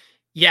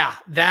 Yeah,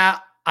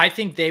 I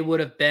think they would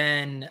have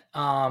been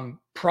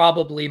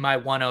probably my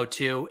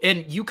 102.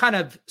 And you kind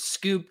of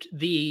scooped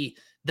the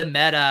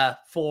meta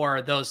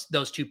for those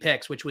 2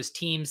 picks, which was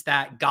teams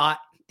that got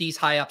these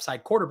high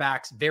upside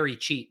quarterbacks very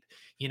cheap.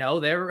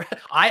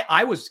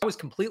 I was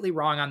completely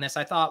wrong on this.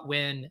 I thought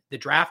when the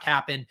draft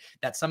happened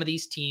that some of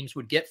these teams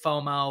would get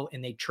FOMO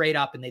and they'd trade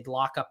up and they'd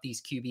lock up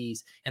these QBs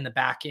in the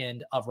back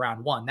end of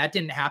round 1. That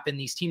didn't happen.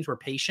 These teams were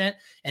patient.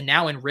 And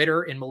now in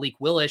Ridder and Malik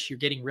Willis, you're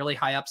getting really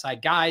high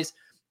upside guys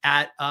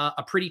at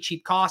a pretty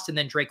cheap cost. And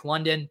then Drake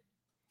London,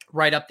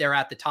 right up there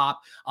at the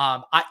top.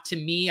 To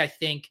me, I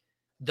think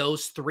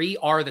those three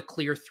are the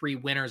clear three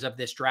winners of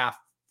this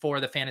draft for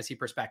the fantasy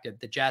perspective: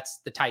 the Jets,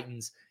 the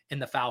Titans,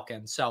 and the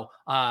Falcons. So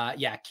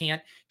yeah,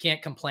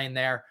 can't complain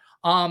there.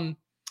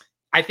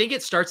 I think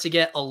it starts to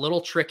get a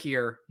little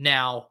trickier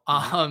now.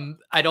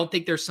 I don't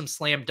think there's some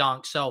slam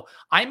dunk. So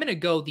I'm going to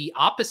go the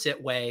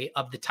opposite way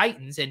of the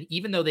Titans. And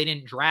even though they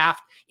didn't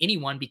draft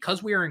anyone,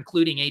 because we are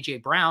including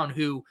AJ Brown,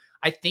 who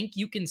I think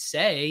you can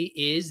say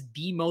is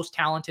the most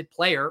talented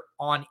player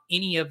on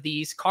any of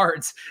these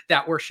cards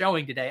that we're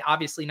showing today.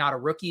 Obviously not a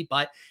rookie,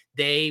 but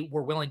they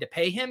were willing to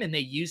pay him and they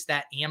used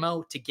that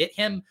ammo to get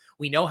him.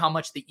 We know how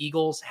much the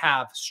Eagles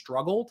have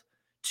struggled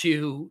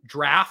to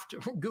draft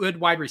good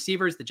wide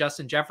receivers. The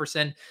Justin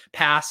Jefferson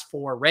pass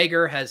for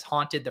Rager has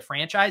haunted the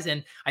franchise,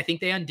 and I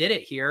think they undid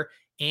it here.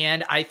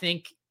 And I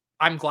think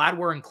I'm glad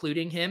we're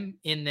including him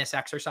in this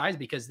exercise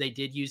because they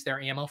did use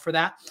their ammo for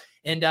that.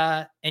 And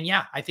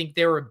yeah, I think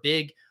they're a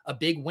big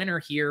winner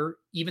here,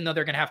 even though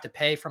they're going to have to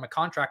pay from a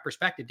contract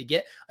perspective to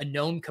get a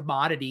known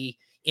commodity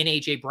in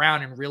AJ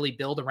Brown and really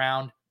build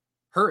around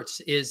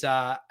Hurts is,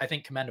 I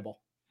think, commendable.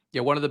 Yeah,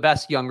 one of the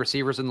best young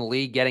receivers in the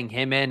league, getting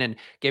him in and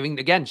giving,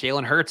 again,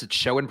 Jalen Hurts, it's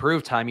show and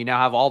prove time. You now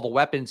have all the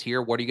weapons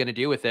here. What are you going to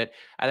do with it?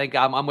 I think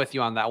I'm with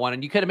you on that one.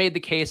 And you could have made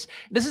the case.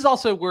 This is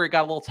also where it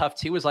got a little tough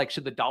too, is like,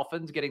 should the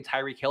Dolphins getting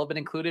Tyreek Hill been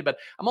included? But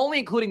I'm only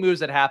including moves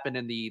that happened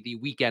in the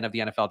weekend of the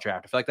NFL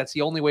draft. I feel like that's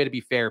the only way to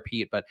be fair,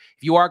 Pete. But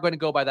if you are going to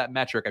go by that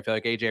metric, I feel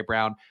like AJ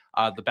Brown,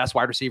 the best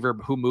wide receiver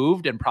who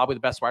moved and probably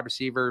the best wide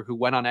receiver who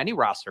went on any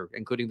roster,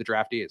 including the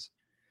draftees.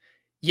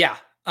 Yeah.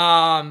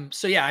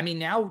 So yeah, I mean,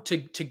 now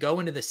to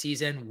go into the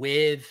season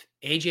with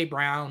AJ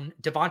Brown,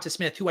 Devonta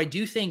Smith, who I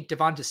do think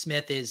Devonta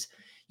Smith is,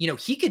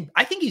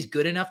 I think he's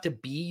good enough to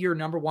be your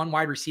number one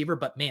wide receiver,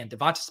 but man,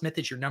 Devonta Smith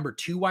is your number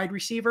two wide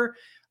receiver.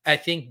 I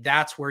think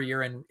that's where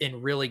you're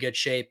in really good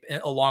shape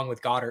along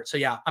with Goddard. So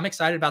yeah, I'm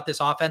excited about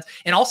this offense,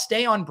 and I'll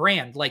stay on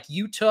brand. Like,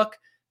 you took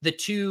the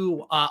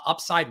two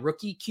upside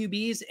rookie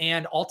QBs,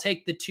 and I'll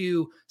take the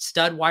two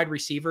stud wide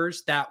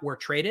receivers that were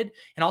traded.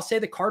 And I'll say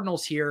the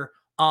Cardinals here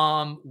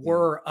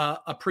were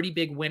a pretty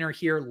big winner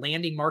here,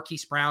 landing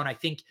Marquise Brown. I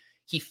think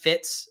he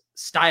fits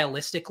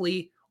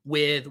stylistically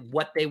with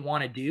what they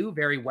want to do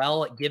very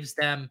well. It gives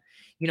them,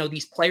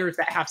 these players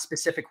that have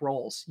specific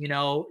roles.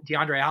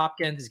 DeAndre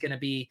Hopkins is going to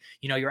be,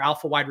 your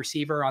alpha wide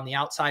receiver on the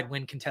outside,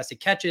 win contested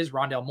catches,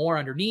 Rondale Moore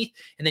underneath.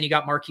 And then you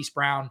got Marquise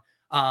Brown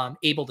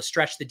able to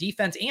stretch the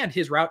defense, and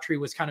his route tree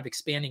was kind of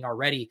expanding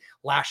already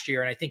last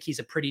year. And I think he's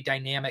a pretty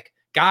dynamic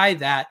guy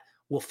that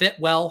will fit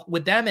well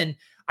with them. And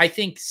I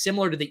think,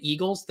 similar to the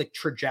Eagles, the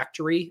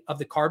trajectory of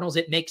the Cardinals,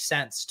 it makes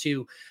sense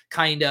to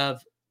kind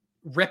of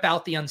rip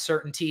out the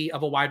uncertainty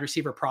of a wide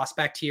receiver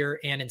prospect here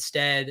and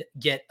instead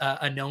get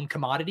a known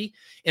commodity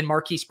in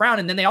Marquise Brown.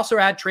 And then they also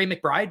add Trey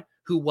McBride,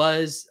 who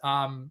was,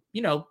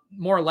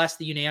 more or less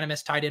the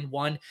unanimous tight end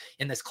one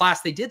in this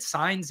class. They did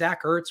sign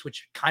Zach Ertz,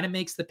 which kind of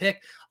makes the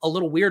pick a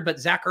little weird, but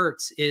Zach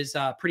Ertz is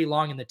pretty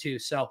long in the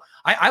tooth. So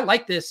I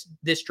like this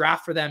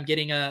draft for them,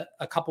 getting a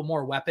couple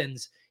more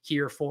weapons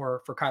here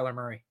for Kyler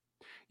Murray.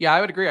 Yeah,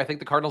 I would agree. I think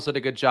the Cardinals did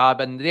a good job,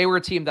 and they were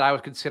a team that I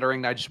was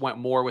considering. I just went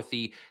more with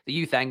the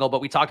youth angle,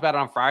 but we talked about it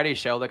on Friday's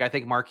show. Like, I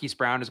think Marquise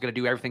Brown is going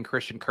to do everything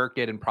Christian Kirk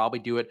did and probably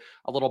do it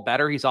a little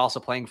better. He's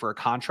also playing for a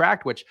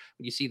contract, which,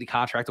 when you see the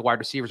contract the wide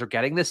receivers are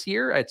getting this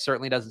year, it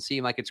certainly doesn't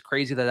seem like it's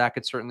crazy that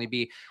could certainly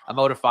be a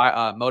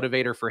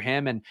motivator for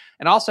him. And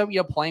also,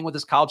 playing with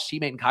his college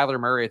teammate and Kyler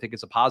Murray, I think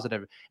is a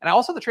positive. And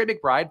also the Trey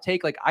McBride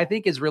take, I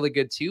think is really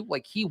good too.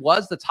 Like, he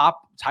was the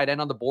top tight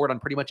end on the board on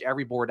pretty much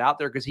every board out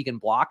there because he can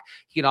block.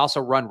 He can also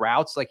run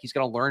routes. Like, he's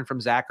going to learn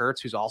from Zach Ertz,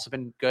 who's also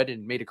been good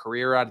and made a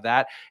career out of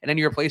that. And then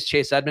you replace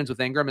Chase Edmonds with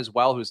Ingram as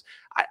well, who's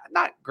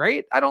not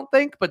great, I don't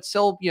think, but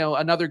still,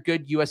 another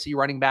good USC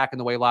running back in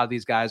the way a lot of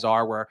these guys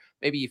are, where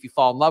maybe if you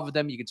fall in love with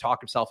them, you can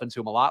talk yourself into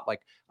him a lot,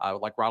 like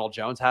Ronald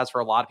Jones has for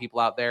a lot of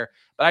people out there.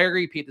 But I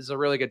agree, Pete, this is a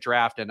really good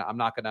draft, and I'm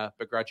not going to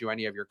begrudge you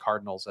any of your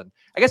Cardinals. And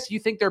I guess you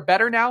think they're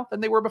better now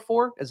than they were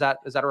before. Is that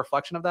a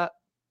reflection of that?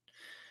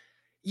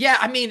 Yeah,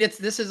 I mean,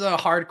 this is a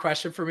hard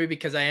question for me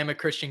because I am a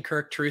Christian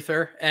Kirk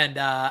truther, and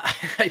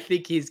I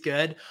think he's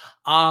good.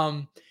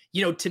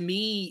 To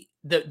me,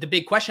 the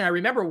big question, I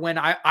remember when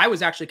I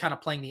was actually kind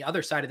of playing the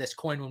other side of this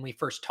coin when we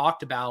first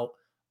talked about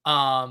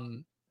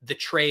the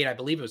trade. I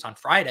believe it was on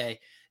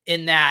Friday,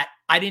 in that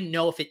I didn't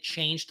know if it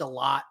changed a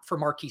lot for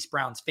Marquise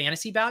Brown's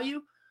fantasy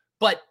value,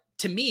 but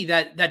to me,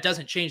 that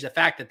doesn't change the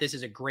fact that this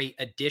is a great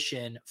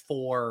addition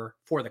for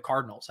the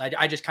Cardinals.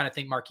 I just kind of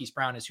think Marquise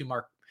Brown is who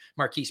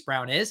Marquise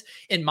Brown is.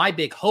 And my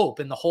big hope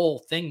in the whole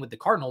thing with the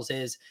Cardinals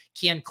is,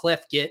 can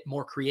Cliff get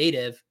more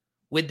creative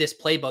with this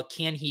playbook?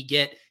 Can he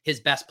get his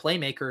best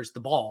playmakers the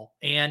ball?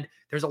 And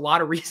there's a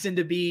lot of reason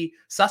to be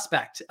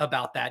suspect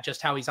about that,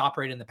 just how he's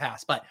operated in the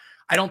past. But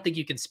I don't think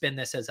you can spin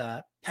this as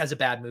a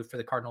bad move for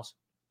the Cardinals.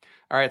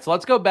 All right, so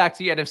let's go back to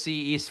the NFC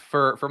East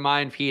for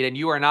mine, Pete, and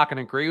you are not going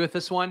to agree with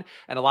this one,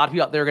 and a lot of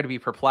people out there are going to be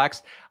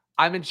perplexed.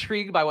 I'm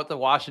intrigued by what the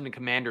Washington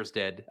Commanders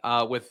did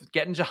with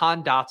getting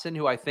Jahan Dotson,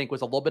 who I think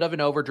was a little bit of an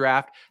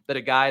overdraft, but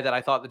a guy that I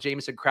thought the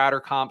Jamison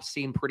Crowder comp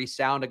seemed pretty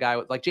sound, a guy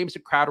with, like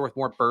Jamison Crowder with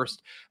more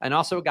burst, and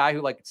also a guy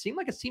who like seemed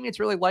like his teammates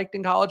really liked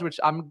in college, which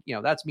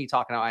that's me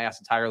talking out my ass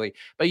entirely.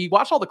 But you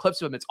watch all the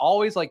clips of him, it's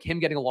always like him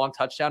getting a long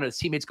touchdown and his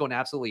teammates going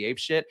absolutely ape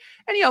shit.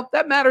 And,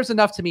 that matters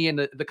enough to me in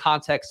the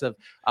context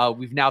of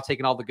we've now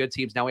taken all the good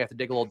teams. Now we have to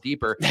dig a little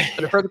deeper.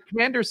 But for the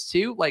Commanders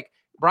too, like,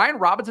 Brian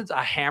Robinson's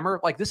a hammer.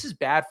 Like, this is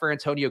bad for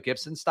Antonio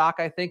Gibson stock,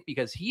 I think,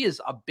 because he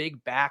is a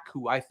big back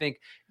who I think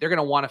they're going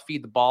to want to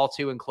feed the ball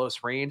to in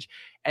close range.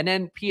 And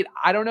then, Pete,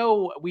 I don't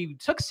know. We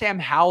took Sam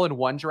Howell in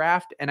one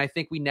draft, and I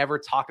think we never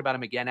talked about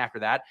him again after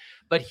that.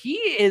 But he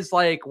is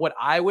like what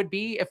I would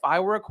be if I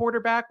were a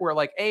quarterback, where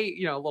like, A,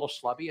 a little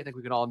schlubby. I think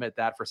we can all admit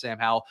that for Sam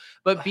Howell.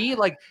 But B,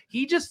 like,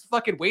 he just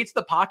fucking waits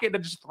the pocket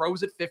and just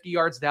throws it 50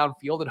 yards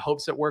downfield and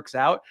hopes it works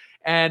out.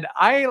 And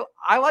I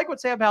like what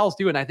Sam Howell's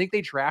doing. I think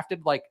they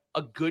drafted like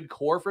a good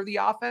core for the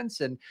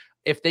offense. And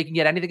if they can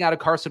get anything out of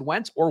Carson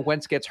Wentz, or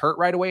Wentz gets hurt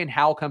right away and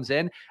Howell comes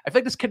in, I feel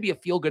like this could be a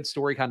feel-good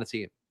story kind of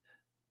team.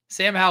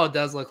 Sam Howell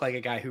does look like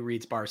a guy who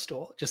reads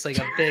Barstool, just like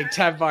a big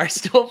time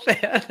Barstool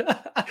fan.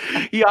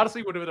 He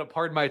honestly would have been a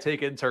pardon my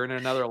take intern in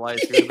another life.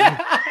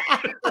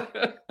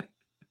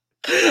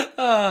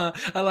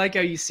 I like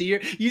how you see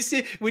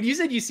when you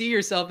said you see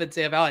yourself in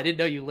Sam Howell, I didn't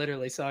know you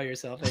literally saw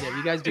yourself in him.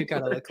 You guys do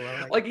kind of look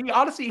alike. Like,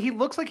 he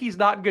looks like he's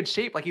not in good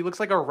shape. Like, he looks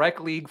like a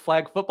rec league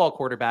flag football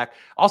quarterback.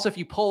 Also, if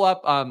you pull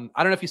up, I don't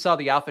know if you saw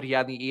the outfit he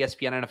had in the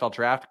ESPN NFL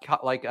draft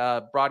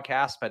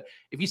broadcast, but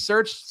if you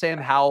search Sam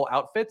Howell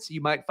outfits,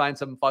 you might find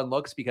some fun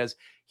looks because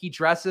he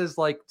dresses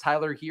like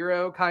Tyler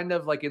Hero, kind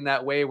of like in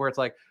that way where it's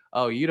like,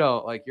 oh, you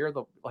don't like, you're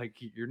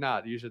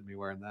not, you shouldn't be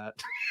wearing that,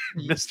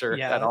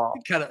 mister, at all.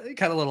 Kind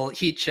of little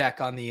heat check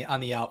on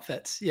the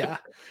outfits. Yeah.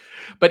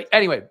 But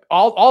anyway,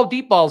 all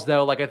deep balls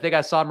though, like I think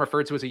I saw him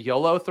referred to as a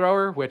YOLO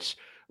thrower, which,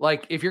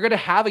 like, if you're going to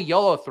have a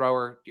YOLO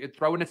thrower,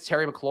 throw into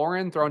Terry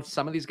McLaurin, throw into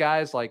some of these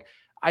guys. Like,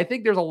 I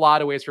think there's a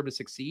lot of ways for him to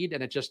succeed,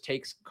 and it just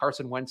takes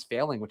Carson Wentz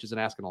failing, which isn't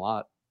asking a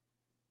lot.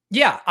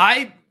 Yeah.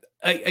 I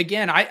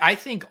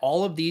think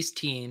all of these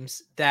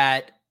teams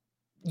that,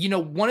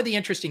 one of the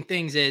interesting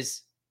things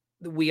is,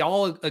 we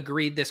all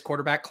agreed this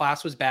quarterback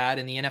class was bad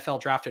and the NFL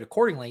drafted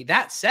accordingly.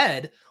 That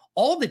said,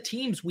 all the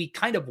teams we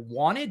kind of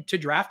wanted to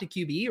draft a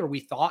QB or we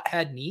thought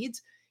had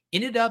needs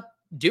ended up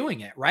doing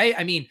it, right?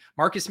 I mean,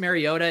 Marcus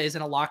Mariota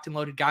isn't a locked and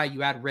loaded guy.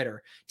 You add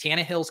Ritter.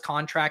 Tannehill's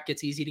contract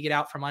gets easy to get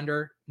out from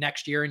under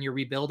next year and you're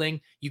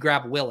rebuilding. You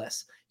grab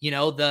Willis.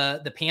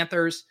 The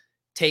Panthers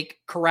take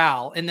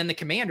Corral, and then the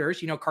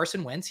Commanders,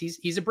 Carson Wentz,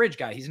 he's a bridge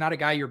guy. He's not a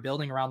guy you're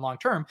building around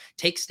long-term.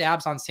 Take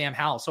stabs on Sam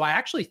Howell. So I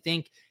actually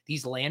think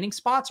these landing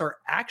spots are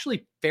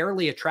actually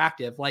fairly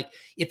attractive. Like,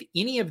 if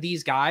any of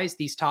these guys,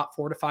 these top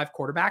 4 to 5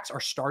 quarterbacks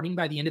are starting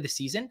by the end of the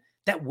season,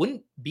 that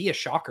wouldn't be a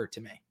shocker to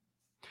me.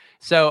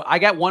 So I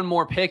got one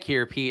more pick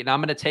here, Pete, and I'm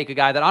going to take a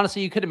guy that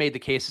honestly you could have made the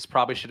case this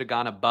probably should have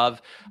gone above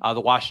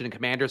the Washington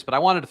Commanders, but I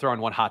wanted to throw in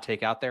one hot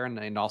take out there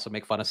and also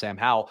make fun of Sam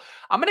Howell.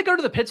 I'm going to go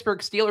to the Pittsburgh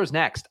Steelers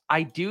next.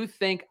 I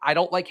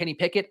don't like Kenny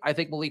Pickett. I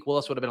think Malik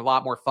Willis would have been a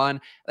lot more fun.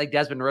 I think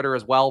Desmond Ridder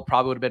as well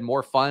probably would have been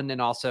more fun,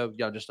 and also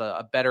just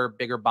a better,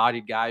 bigger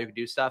bodied guy who could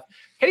do stuff.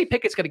 Kenny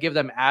Pickett's going to give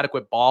them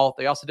adequate ball.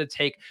 They also did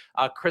take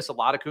Chris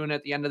Oladokun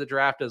at the end of the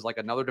draft as like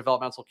another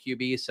developmental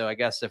QB. So I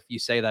guess if you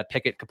say that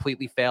Pickett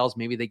completely fails,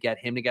 maybe they get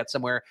him to get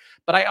somewhere.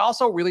 But I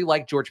also really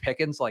like George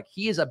Pickens. Like,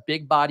 he is a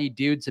big body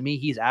dude. To me,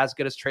 he's as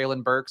good as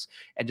Treylon Burks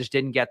and just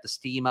didn't get the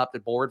steam up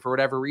the board for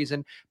whatever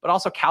reason. But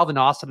also Calvin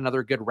Austin,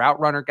 another good route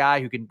runner guy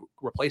who can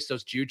replace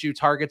those Juju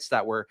targets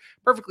that were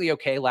perfectly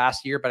okay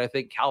last year. But I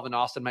think Calvin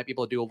Austin might be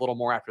able to do a little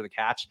more after the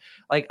catch.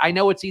 Like, I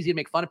know it's easy to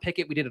make fun of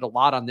Pickett. We did it a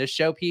lot on this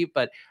show, Pete,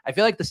 but I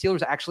feel like the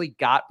Steelers actually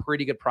got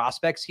pretty good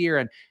prospects here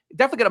and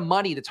definitely going to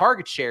money the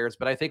target shares.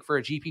 But I think for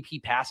a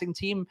GPP passing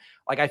team,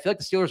 like, I feel like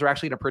the Steelers are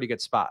actually in a pretty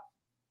good spot.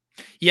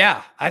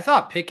 Yeah, I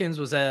thought Pickens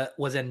was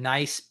a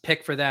nice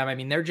pick for them. I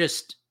mean, they're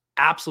just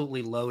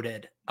absolutely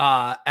loaded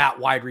at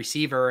wide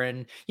receiver.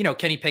 And,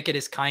 Kenny Pickett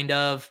is kind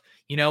of,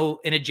 in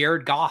a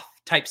Jared Goff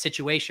type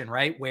situation,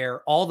 right?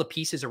 Where all the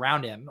pieces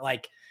around him,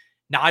 like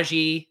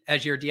Najee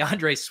as your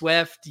DeAndre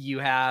Swift, you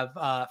have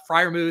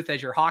Freiermuth as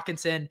your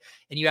Hawkinson,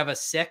 and you have a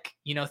sick,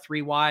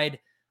 3 wide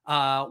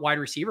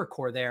receiver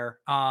core there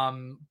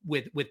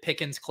with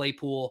Pickens,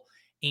 Claypool,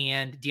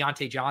 and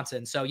Deontay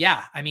Johnson. So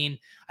yeah, I mean,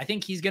 I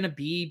think he's going to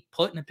be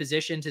put in a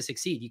position to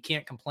succeed. You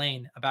can't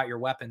complain about your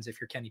weapons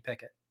if you're Kenny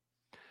Pickett.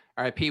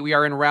 All right, Pete, we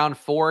are in round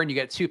 4 and you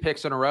get 2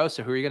 picks in a row.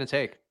 So who are you going to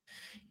take?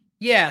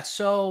 Yeah.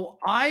 So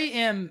I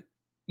am,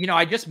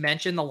 I just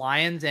mentioned the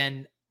Lions,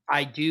 and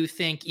I do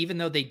think even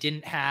though they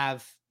didn't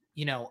have,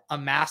 a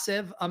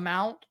massive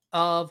amount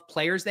of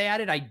players they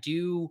added, I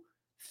do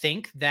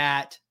think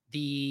that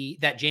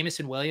that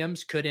Jameson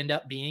Williams could end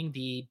up being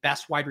the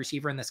best wide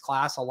receiver in this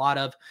class. A lot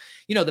of,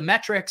 the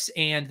metrics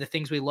and the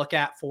things we look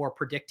at for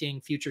predicting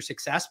future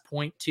success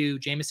point to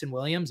Jameson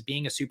Williams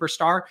being a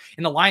superstar.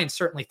 And the Lions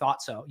certainly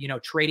thought so,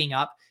 trading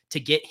up to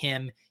get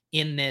him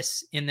in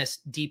this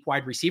deep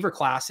wide receiver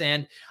class.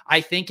 And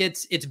I think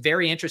it's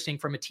very interesting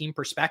from a team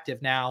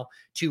perspective now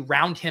to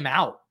round him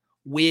out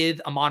with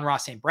Amon-Ra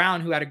St.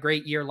 Brown, who had a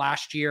great year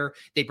last year.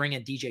 They bring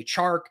in DJ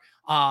Chark.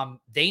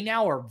 They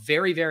now are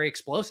very, very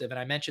explosive. And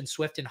I mentioned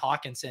Swift and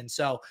Hawkinson.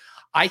 So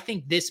I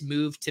think this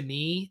move to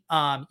me,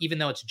 even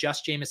though it's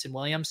just Jameson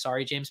Williams,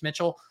 sorry, James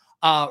Mitchell,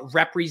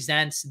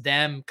 represents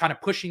them kind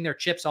of pushing their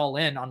chips all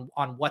in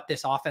on what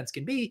this offense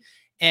can be.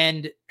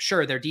 And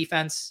sure, their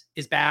defense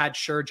is bad.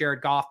 Sure,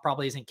 Jared Goff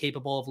probably isn't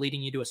capable of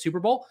leading you to a Super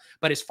Bowl.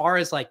 But as far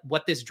as like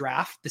what this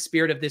draft, the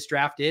spirit of this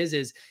draft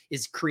is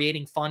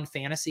creating fun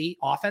fantasy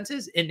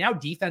offenses. And now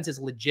defenses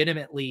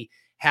legitimately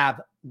have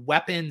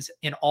weapons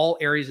in all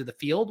areas of the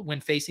field when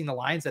facing the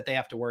Lions that they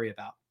have to worry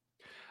about.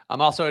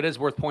 Also, it is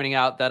worth pointing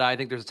out that I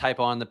think there's a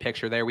typo on the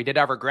picture there. We did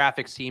have our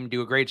graphics team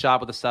do a great job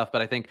with the stuff,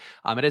 but I think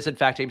it is, in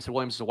fact, Jameson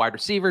Williams is a wide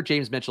receiver.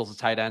 James Mitchell's a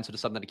tight end, so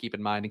just something to keep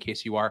in mind in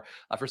case you are,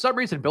 for some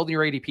reason, building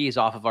your ADPs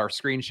off of our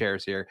screen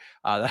shares here.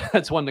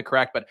 That's one to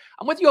correct, but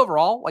I'm with you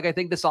overall. Like, I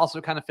think this also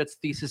kind of fits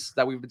the thesis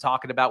that we've been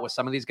talking about with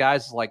some of these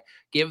guys. Like,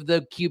 give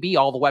the QB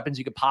all the weapons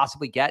you could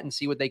possibly get and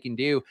see what they can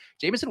do.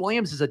 Jameson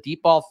Williams is a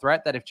deep ball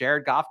threat that if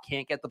Jared Goff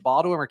can't get the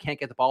ball to him or can't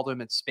get the ball to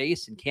him in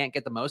space and can't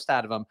get the most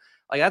out of him,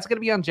 like that's going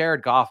to be on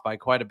Jared Goff by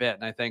quite a bit.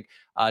 And I think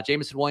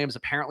Jameson Williams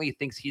apparently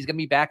thinks he's going to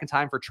be back in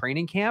time for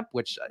training camp,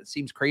 which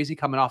seems crazy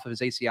coming off of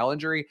his ACL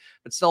injury.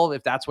 But still,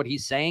 if that's what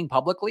he's saying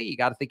publicly, you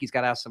got to think he's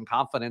got to have some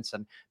confidence.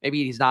 And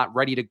maybe he's not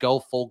ready to go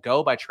full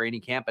go by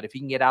training camp. But if he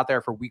can get out there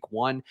for week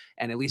 1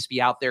 and at least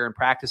be out there and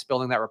practice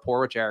building that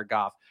rapport with Jared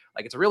Goff,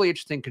 like it's a really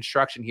interesting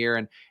construction here.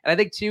 And I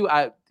think too,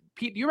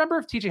 Pete, do you remember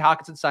if TJ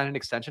Hawkinson signed an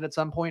extension at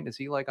some point? Is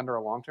he like under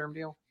a long-term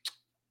deal?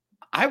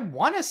 I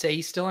want to say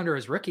he's still under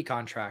his rookie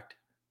contract.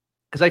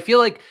 Because I feel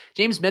like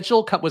James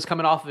Mitchell was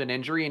coming off of an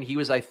injury and he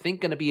was, I think,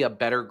 going to be a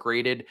better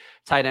graded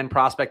tight end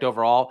prospect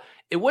overall.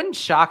 It wouldn't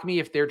shock me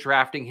if they're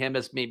drafting him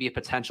as maybe a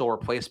potential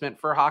replacement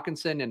for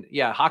Hawkinson. And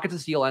yeah,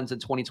 Hawkinson's deal ends in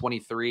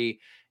 2023.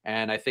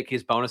 And I think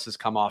his bonuses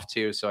come off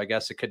too. So I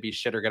guess it could be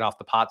shit or get off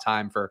the pot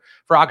time for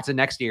Hawkinson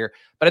next year.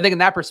 But I think in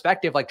that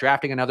perspective, like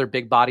drafting another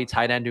big body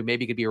tight end who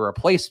maybe could be a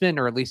replacement,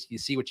 or at least you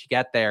see what you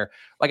get there.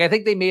 Like, I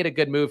think they made a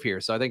good move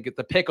here. So I think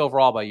the pick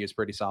overall by you is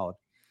pretty solid.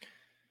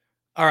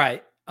 All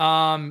right.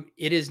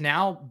 It is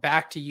now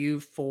back to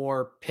you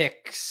for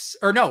picks,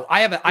 or no,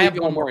 I have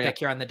one more pick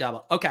here on the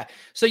double. Okay.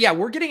 So yeah,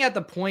 we're getting at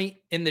the point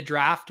in the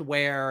draft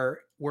where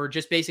we're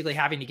just basically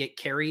having to get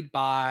carried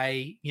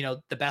by,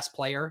 the best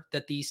player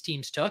that these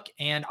teams took.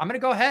 And I'm going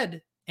to go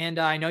ahead. And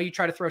I know you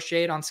try to throw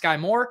shade on Sky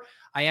Moore.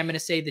 I am going to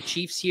say the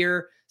Chiefs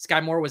here. Sky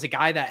Moore was a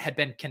guy that had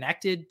been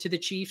connected to the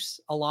Chiefs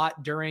a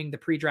lot during the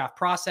pre-draft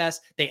process.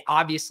 They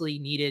obviously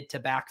needed to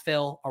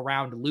backfill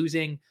around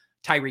losing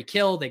Tyreek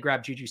Hill. They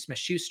grabbed Juju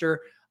Smith-Schuster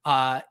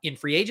in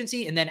free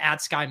agency and then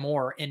add Sky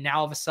Moore. And now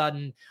all of a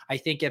sudden, I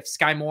think if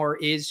Sky Moore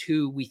is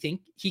who we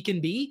think he can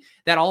be,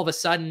 that all of a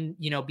sudden,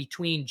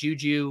 between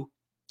Juju,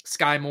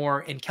 Sky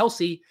Moore, and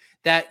Kelsey,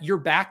 that you're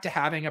back to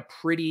having a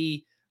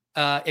pretty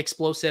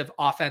explosive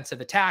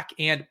offensive attack.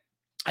 And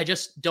I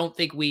just don't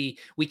think we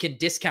can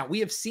discount. We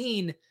have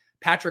seen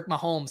Patrick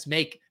Mahomes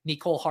make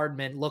Nicole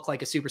Hardman look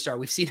like a superstar.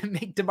 We've seen him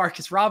make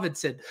Demarcus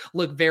Robinson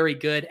look very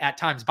good at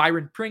times.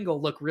 Byron Pringle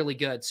look really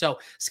good. So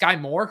Sky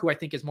Moore, who I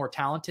think is more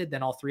talented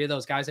than all three of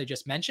those guys I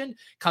just mentioned,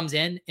 comes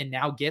in and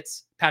now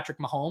gets Patrick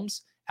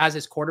Mahomes as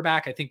his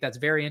quarterback. I think that's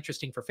very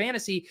interesting for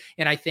fantasy.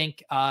 And I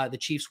think the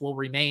Chiefs will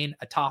remain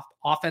a top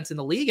offense in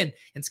the league.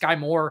 And Sky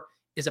Moore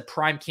is a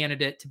prime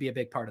candidate to be a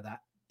big part of that.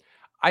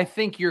 I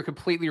think you're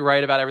completely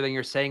right about everything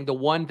you're saying. The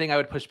one thing I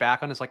would push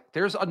back on is like,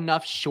 there's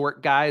enough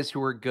short guys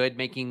who are good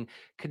making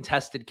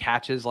contested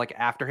catches like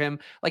after him.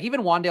 Like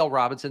even Wan'Dale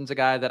Robinson's a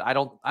guy that I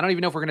don't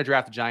even know if we're going to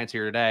draft the Giants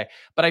here today,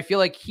 but I feel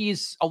like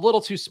he's a little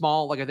too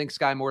small. Like I think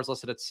Sky Moore's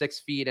listed at 6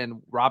 feet and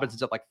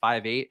Robinson's at like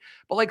 5'8",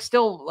 but like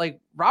still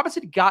like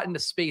Robinson got into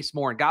space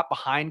more and got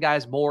behind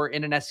guys more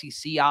in an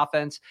SEC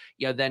offense,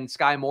 than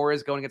Sky Moore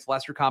is going against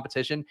lesser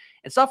competition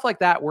and stuff like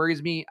that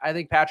worries me. I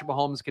think Patrick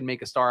Mahomes can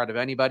make a star out of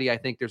anybody. I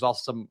think there's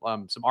also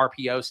some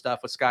RPO stuff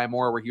with Sky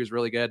Moore where he was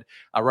really good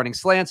running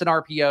slants and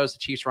RPOs. The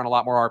Chiefs run a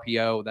lot more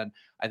RPO than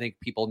I think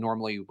people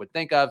normally would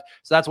think of.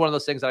 So that's one of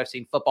those things that I've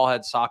seen football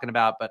heads talking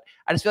about. But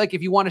I just feel like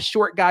if you want a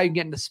short guy, you can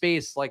get into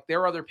space. Like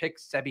there are other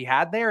picks to be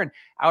had there. And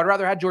I would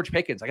rather have George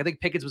Pickens. Like I think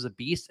Pickens was a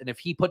beast. And if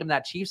he put him in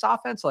that Chiefs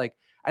offense, like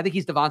I think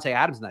he's Devontae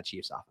Adams in that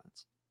Chiefs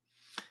offense.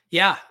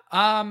 Yeah.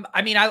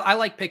 I mean, I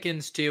like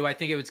Pickens too. I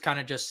think it was kind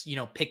of just,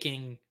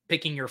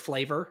 picking your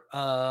flavor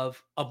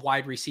of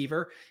wide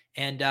receiver.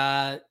 And,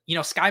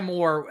 Sky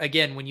Moore,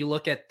 again, when you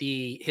look at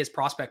his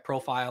prospect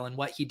profile and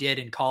what he did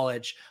in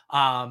college,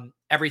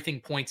 everything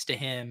points to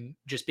him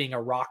just being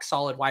a rock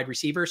solid wide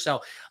receiver.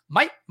 So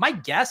my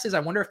guess is I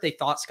wonder if they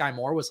thought Sky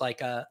Moore was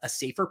like a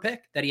safer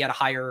pick, that he had a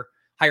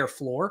higher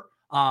floor.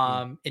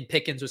 And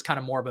Pickens was kind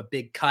of more of a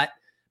big cut,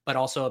 but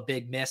also a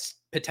big miss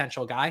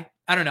potential guy.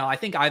 I don't know. I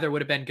think either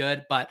would have been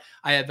good, but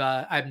I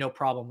have no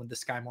problem with the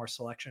Sky Moore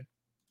selection.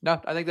 No,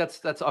 I think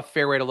that's a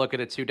fair way to look at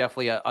it too.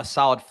 Definitely a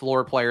solid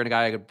floor player and a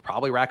guy who could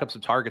probably rack up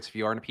some targets if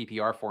you are in a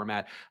PPR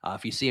format.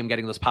 If you see him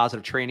getting those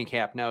positive training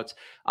camp notes.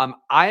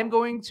 I am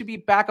going to be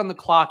back on the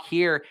clock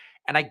here.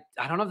 And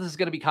I don't know if this is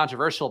going to be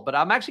controversial, but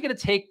I'm actually going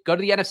to go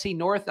to the NFC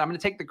North. I'm going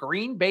to take the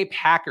Green Bay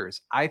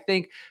Packers. I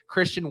think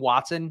Christian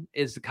Watson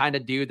is the kind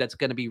of dude that's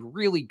going to be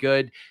really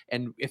good.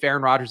 And if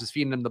Aaron Rodgers is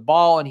feeding him the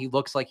ball and he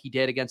looks like he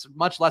did against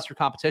much lesser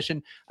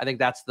competition, I think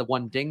that's the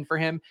one ding for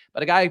him.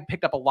 But a guy who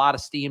picked up a lot of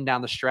steam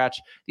down the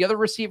stretch. The other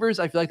receivers,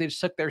 I feel like they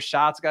just took their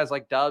shots. Guys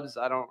like Dubs,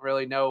 I don't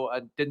really know.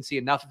 I didn't see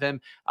enough of him.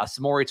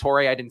 Samori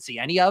Torre, I didn't see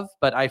any of,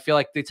 but I feel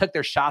like they took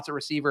their shots at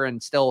receiver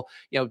and still,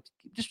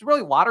 just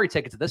really lottery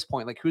tickets at this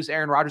point. Like, who's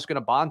Aaron Rodgers going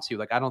to bond to?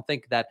 Like, I don't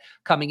think that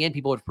coming in,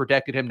 people would have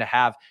predicted him to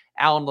have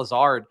Allen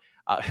Lazard.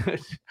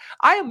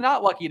 I am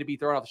not lucky to be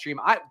thrown off the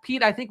stream.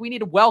 Pete, I think we need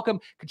to welcome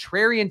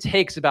contrarian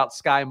takes about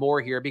Sky Moore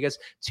here because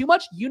too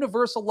much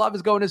universal love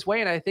is going his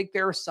way, and I think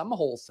there are some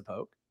holes to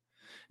poke.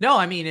 No,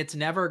 I mean, it's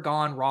never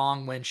gone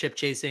wrong when Ship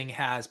Chasing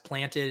has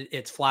planted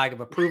its flag of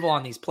approval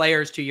on these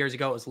players. 2 years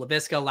ago, it was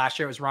LaVisca. Last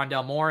year, it was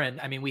Rondale Moore.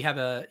 And I mean, we have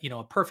a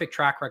perfect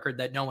track record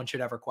that no one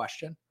should ever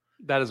question.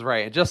 That is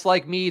right. And just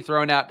like me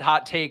throwing out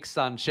hot takes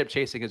on Ship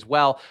Chasing as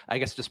well, I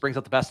guess it just brings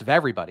out the best of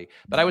everybody.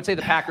 But I would say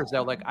the Packers,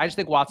 though, I just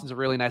think Watson's a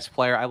really nice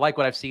player. I like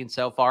what I've seen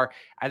so far.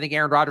 I think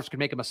Aaron Rodgers could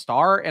make him a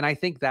star. And I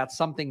think that's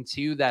something,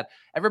 too, that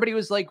everybody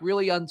was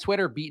really on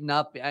Twitter beating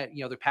up,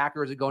 the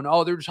Packers and going,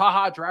 oh, they're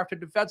just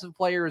drafted defensive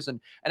players. And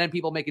then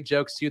people making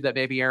jokes, too, that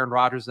maybe Aaron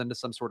Rodgers is into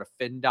some sort of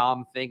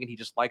FinDom thing and he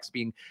just likes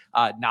being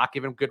not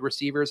given good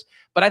receivers.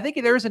 But I think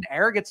there's an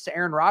arrogance to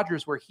Aaron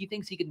Rodgers where he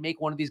thinks he can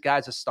make one of these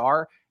guys a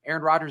star.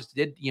 Aaron Rodgers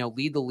did,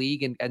 lead the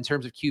league in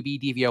terms of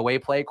QB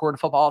DVOA play according to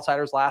Football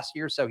Outsiders last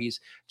year. So he's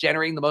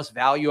generating the most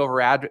value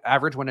over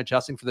average when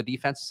adjusting for the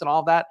defenses and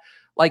all of that.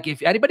 Like,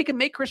 if anybody can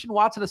make Christian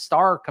Watson a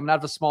star coming out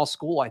of a small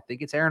school, I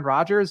think it's Aaron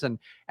Rodgers. And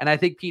I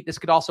think, Pete, this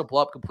could also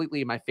blow up completely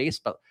in my face.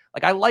 But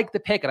I like the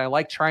pick and I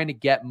like trying to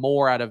get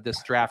more out of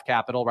this draft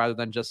capital rather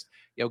than just,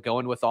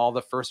 going with all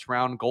the first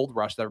round gold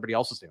rush that everybody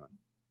else is doing.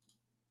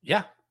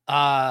 Yeah.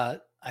 I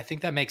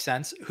think that makes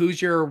sense.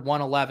 Who's your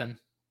 111?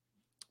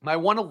 My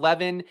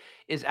 111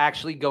 is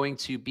actually going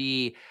to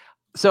be,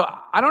 so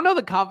I don't know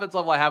the confidence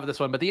level I have with this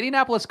one, but the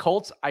Indianapolis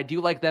Colts, I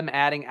do like them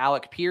adding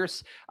Alec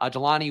Pierce.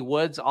 Jelani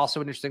Woods, also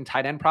an interesting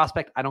tight end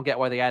prospect. I don't get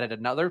why they added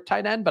another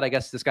tight end, but I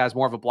guess this guy's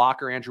more of a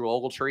blocker, Andrew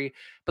Ogletree.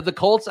 But the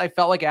Colts, I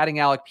felt like adding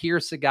Alec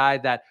Pierce, a guy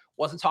that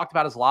wasn't talked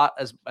about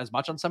as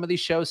much on some of these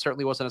shows,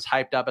 certainly wasn't as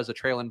hyped up as a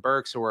Treylon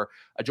Burks or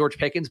a George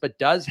Pickens, but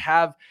does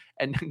have,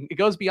 and it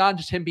goes beyond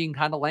just him being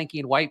kind of lanky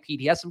and white, Pete.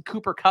 He has some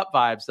Cooper Kupp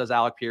vibes, does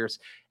Alec Pierce.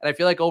 And I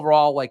feel like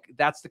overall,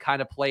 that's the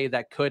kind of play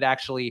that could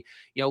actually,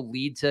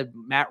 lead to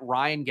Matt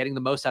Ryan getting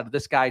the most out of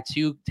this guy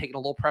too, taking a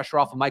little pressure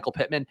off of Michael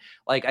Pittman.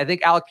 I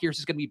think Alec Pierce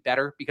is going to be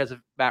better because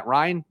of Matt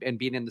Ryan and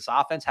being in this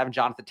offense, having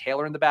Jonathan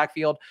Taylor in the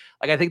backfield.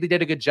 I think they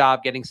did a good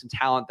job getting some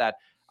talent that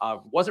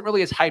wasn't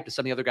really as hyped as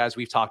some of the other guys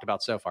we've talked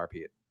about so far,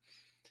 Pete.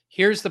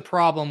 Here's the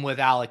problem with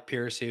Alec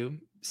Pierce, who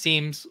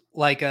seems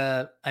like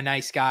a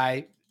nice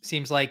guy.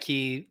 Seems like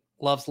he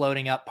loves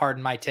loading up,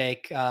 pardon my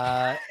take,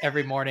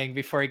 every morning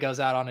before he goes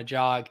out on a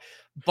jog.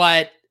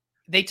 But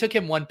they took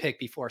him one pick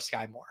before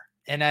Sky Moore.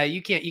 And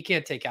you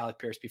can't take Alec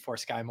Pierce before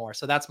Sky Moore.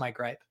 So that's my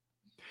gripe.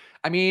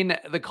 I mean,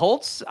 the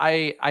Colts,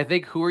 I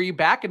think, who are you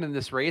backing in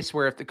this race?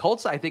 Where if the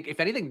Colts, I think, if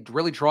anything,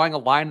 really drawing a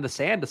line in the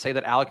sand to say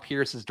that Alec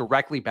Pierce is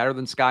directly better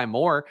than Sky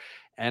Moore.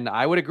 And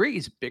I would agree.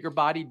 He's a bigger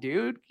body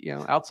dude,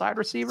 outside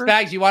receiver.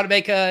 Spags, you want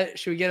to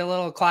should we get a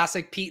little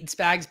classic Pete and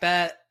Spags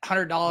bet?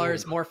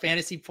 $100 more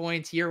fantasy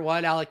points year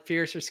one, Alec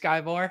Pierce or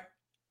Sky Moore?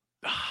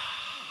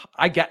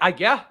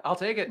 Yeah, I'll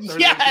take it.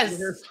 Yes.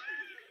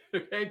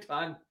 Okay,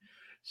 done.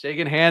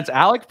 Shaking hands.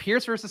 Alec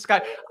Pierce versus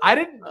Sky. I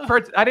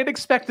didn't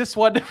expect this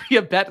one to be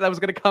a bet that was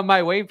going to come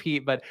my way,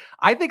 Pete. But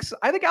I think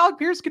Alec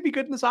Pierce could be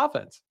good in this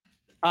offense.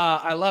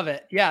 I love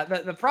it. Yeah.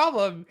 The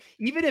problem,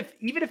 even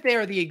if they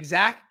are the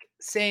exact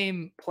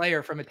same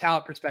player from a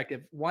talent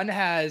perspective, one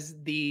has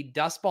the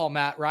dust ball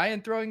Matt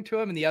Ryan throwing to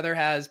him, and the other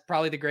has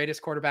probably the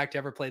greatest quarterback to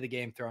ever play the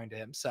game throwing to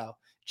him. So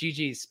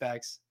GG's,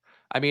 Specs.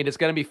 I mean, it's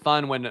going to be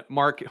fun when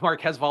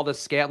Marquez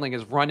Valdes-Scantling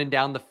is running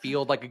down the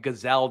field like a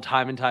gazelle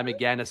time and time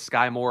again as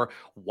Sky Moore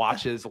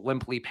watches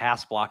limply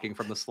pass blocking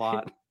from the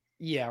slot.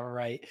 Yeah,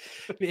 right.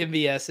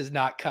 MVS is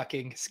not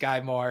cucking Sky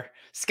Moore.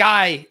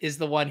 Sky is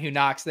the one who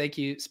knocks. Thank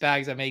you,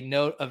 Spags. I made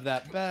note of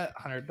that bet.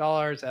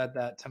 $100. Add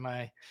that to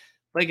my...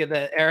 Look at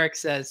that. Eric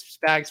says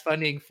Spags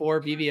funding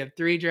 4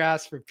 BBM3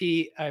 drafts for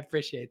Pete. I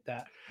appreciate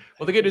that.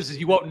 Well, the good news is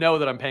you won't know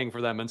that I'm paying for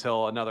them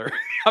until another.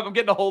 I'm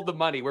getting to hold the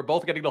money. We're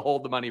both getting to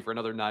hold the money for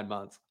another 9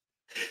 months.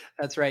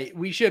 That's right.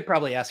 We should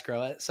probably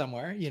escrow it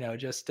somewhere,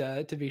 just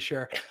to be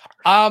sure.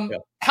 Yeah.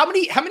 How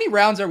many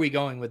rounds are we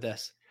going with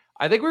this?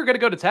 I think we're going to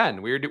go to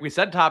 10. We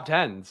said top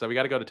 10, so we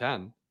got to go to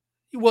 10.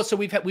 Well, so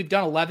we've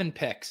done 11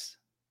 picks.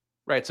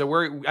 Right. So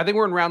I think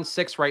we're in round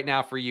 6 right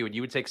now for you, and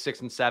you would take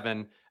 6 and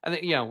 7. I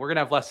think, we're going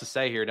to have less to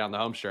say here down the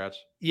home stretch.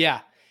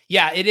 Yeah.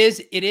 Yeah, it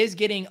is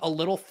getting a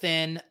little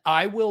thin.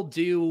 I will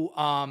do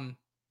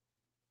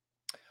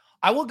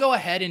I will go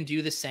ahead and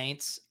do the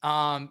Saints.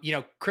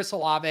 Chris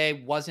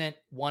Olave wasn't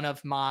one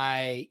of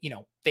my,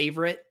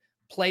 favorite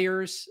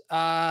players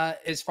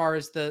as far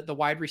as the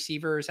wide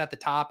receivers at the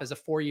top. As a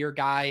 4-year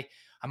guy,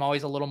 I'm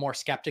always a little more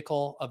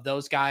skeptical of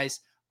those guys.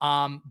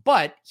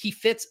 But he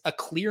fits a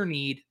clear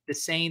need. The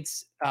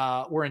Saints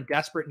were in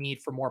desperate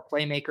need for more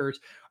playmakers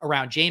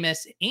around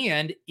Jameis.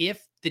 And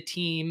if the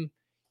team,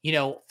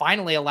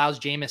 finally allows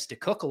Jameis to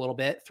cook a little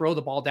bit, throw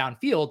the ball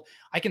downfield,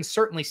 I can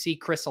certainly see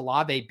Chris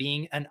Olave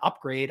being an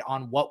upgrade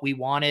on what we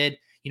wanted,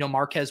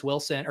 Marquez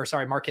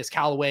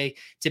Callaway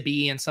to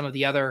be, and some of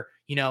the other,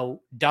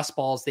 dust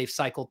balls they've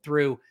cycled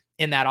through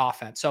in that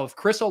offense. So if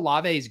Chris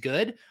Olave is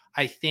good,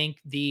 I think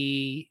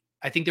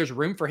there's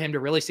room for him to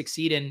really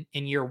succeed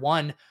in year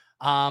one,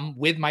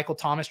 with Michael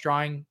Thomas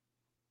drawing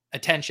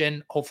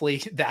attention.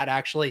 Hopefully that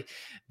actually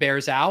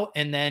bears out.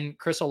 And then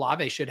Chris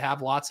Olave should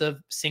have lots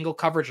of single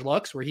coverage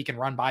looks where he can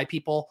run by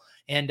people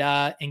and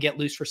get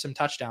loose for some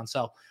touchdowns.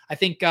 So I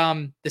think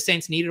the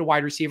Saints needed a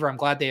wide receiver. I'm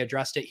glad they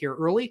addressed it here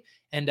early.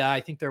 And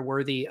I think they're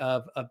worthy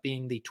of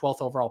being the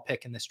 12th overall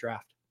pick in this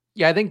draft.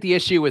 Yeah, I think the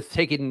issue with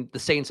taking the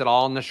Saints at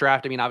all in this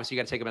draft, I mean, obviously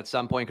you got to take them at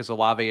some point because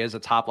Olave is a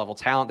top level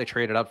talent. They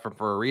traded up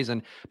for a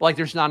reason, but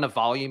there's not enough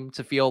volume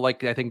to feel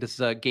like I think this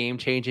is a game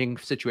changing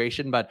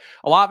situation. But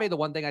Olave, the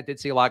one thing I did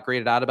see a lot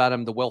graded out about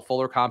him, the Will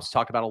Fuller comps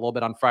talked about a little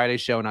bit on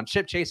Friday's show and on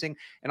chip chasing,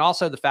 and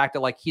also the fact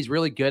that he's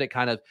really good at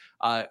kind of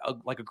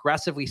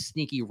aggressively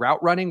sneaky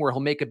route running where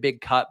he'll make a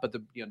big cut, but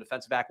the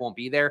defensive back won't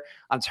be there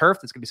on turf.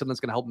 That's going to be something that's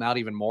going to help him out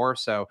even more.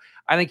 So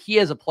I think he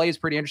as a play is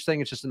pretty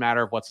interesting. It's just a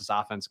matter of what's this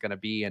offense going to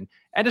be, and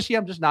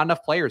just not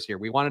enough players here.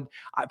 We wanted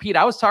Pete.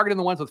 I was targeting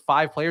the ones with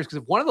 5 players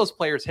because if one of those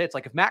players hits,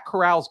 if Matt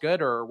Corral's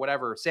good or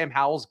whatever, Sam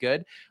Howell's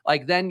good,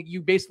 then you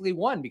basically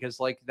won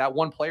because that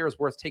one player is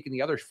worth taking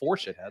the other 4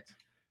 shitheads.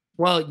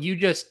 Well, you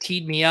just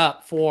teed me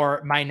up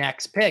for my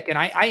next pick, and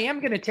I am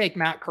going to take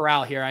Matt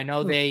Corral here. I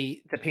know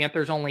the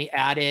Panthers only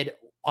added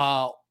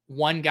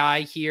one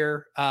guy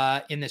here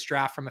in this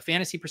draft from a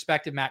fantasy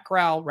perspective, Matt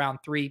Corral, round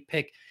 3,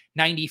 pick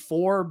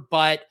 94,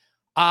 but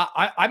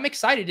I'm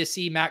excited to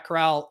see Matt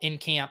Corral in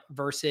camp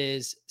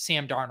versus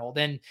Sam Darnold.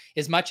 And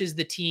as much as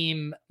the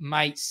team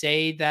might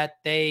say that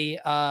they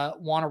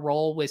want to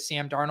roll with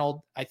Sam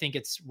Darnold, I think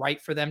it's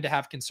right for them to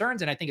have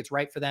concerns. And I think it's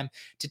right for them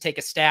to take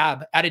a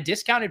stab at a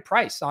discounted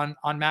price on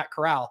Matt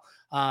Corral.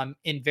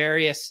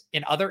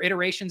 In other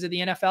iterations of the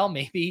NFL,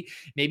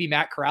 maybe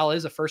Matt Corral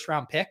is a first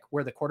round pick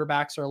where the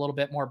quarterbacks are a little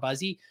bit more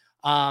buzzy.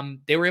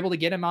 They were able to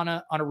get him on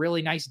a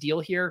really nice deal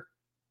here.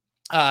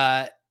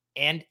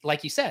 And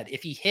like you said,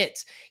 if he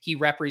hits, he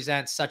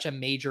represents such a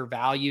major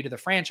value to the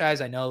franchise.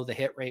 I know the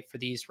hit rate for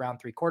these round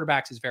 3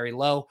 quarterbacks is very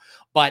low,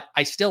 but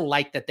I still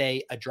like that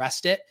they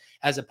addressed it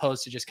as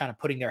opposed to just kind of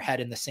putting their head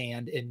in the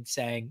sand and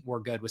saying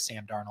we're good with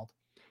Sam Darnold.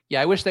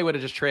 Yeah, I wish they would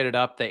have just traded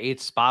up the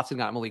 8 spots and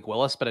got Malik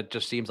Willis, but it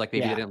just seems like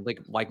maybe they didn't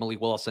like Malik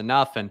Willis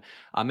enough. And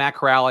Matt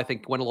Corral, I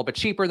think, went a little bit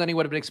cheaper than he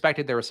would have been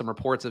expected. There were some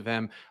reports of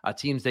him,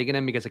 teams digging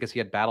him because I guess he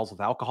had battles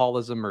with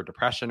alcoholism or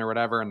depression or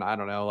whatever. And I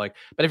don't know,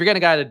 but if you're going to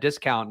get a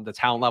discount, the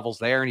talent level's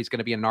there, and he's going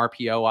to be an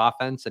RPO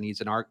offense, and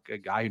he's a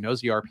guy who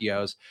knows the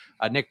RPOs.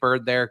 Nick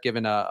Bird there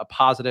giving a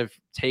positive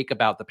take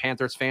about the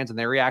Panthers fans and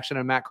their reaction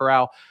to Matt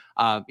Corral.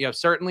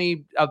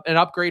 Certainly an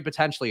upgrade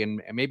potentially,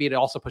 and maybe it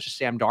also pushes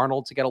Sam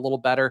Darnold to get a little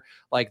better.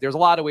 There's a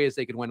lot of ways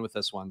they could win with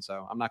this one,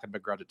 so I'm not going to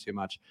begrudge it too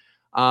much.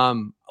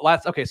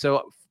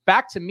 So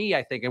back to me,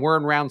 I think, and we're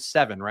in round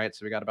 7, right?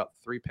 So we got about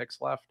 3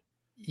 picks left.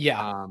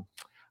 Yeah.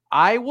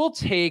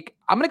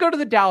 I'm going to go to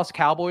the Dallas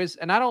Cowboys,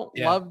 and I don't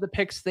love the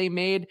picks they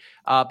made,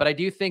 but I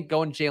do think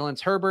going Jalen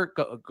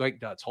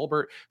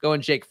Tolbert,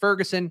 going Jake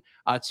Ferguson,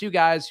 2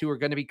 guys who are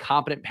going to be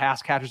competent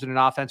pass catchers in an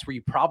offense where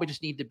you probably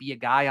just need to be a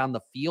guy on the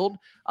field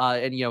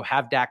and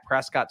have Dak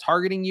Prescott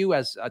targeting you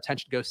as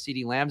attention goes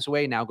CeeDee Lamb's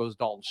way. Now goes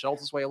Dalton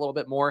Schultz's way a little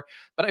bit more.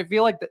 But I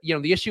feel like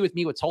the issue with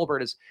me with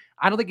Tolbert is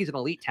I don't think he's an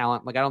elite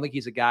talent. I don't think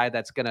he's a guy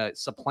that's going to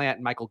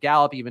supplant Michael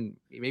Gallup,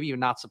 maybe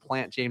even not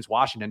supplant James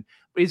Washington,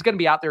 but he's going to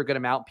be out there a good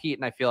amount, Pete.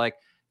 And I feel like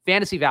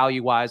fantasy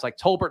value wise,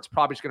 Tolbert's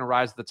probably just going to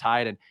rise to the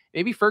tide, and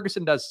maybe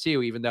Ferguson does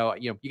too, even though,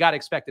 you got to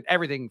expect that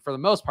everything for the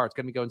most part is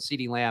going to be going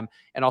CeeDee Lamb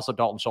and also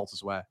Dalton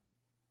Schultz's way.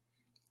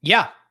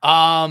 Yeah.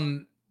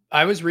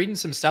 I was reading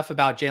some stuff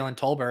about Jalen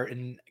Tolbert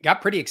and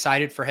got pretty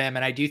excited for him.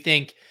 And I do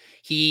think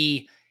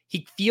he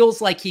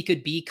feels like he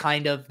could be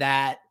kind of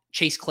that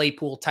Chase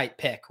Claypool type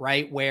pick,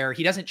 right? Where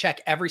he doesn't check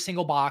every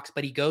single box,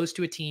 but he goes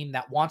to a team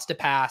that wants to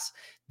pass,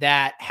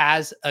 that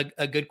has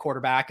a good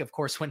quarterback. Of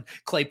course, when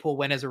Claypool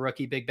went as a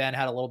rookie, Big Ben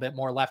had a little bit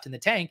more left in the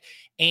tank.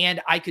 And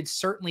I could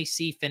certainly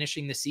see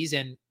finishing the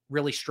season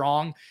really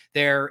strong.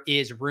 There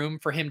is room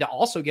for him to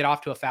also get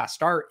off to a fast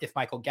start if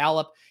Michael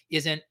Gallup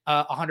isn't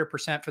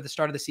 100% for the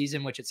start of the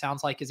season, which it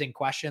sounds like is in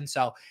question.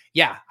 So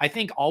yeah, I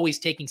think always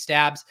taking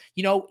stabs,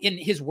 in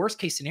his worst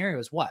case scenario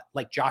is what,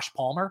 like Josh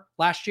Palmer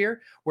last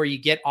year, where you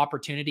get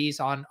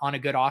opportunities on a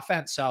good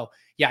offense. So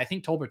yeah, I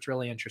think Tolbert's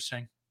really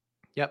interesting.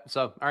 Yep.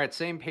 So, all right,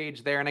 same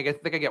page there. And I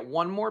think I get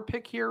one more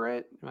pick here,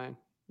 right?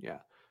 Yeah.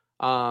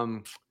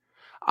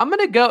 I'm going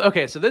to go.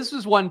 Okay, so this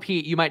is one,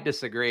 Pete, you might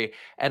disagree.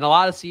 And a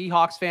lot of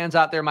Seahawks fans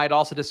out there might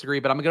also disagree,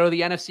 but I'm going to go to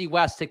the NFC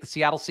West, take the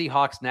Seattle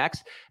Seahawks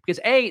next.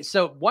 Because,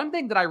 so one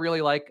thing that I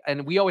really like,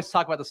 and we always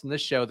talk about this in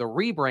this show, the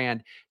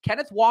rebrand,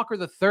 Kenneth Walker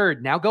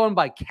III, now going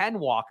by Ken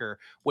Walker,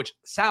 which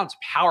sounds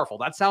powerful.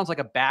 That sounds like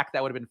a back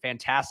that would have been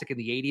fantastic in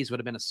the 80s, would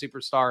have been a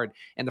superstar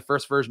in the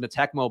first version of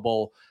Tecmo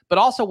Bowl. But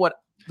also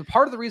the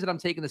part of the reason I'm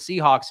taking the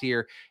Seahawks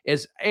here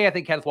is, A, I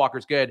think Kenneth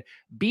Walker's good.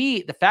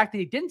 B, the fact that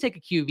he didn't take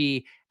a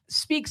QB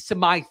speaks to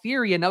my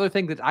theory. Another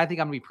thing that I think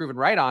I'm going to be proven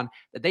right on,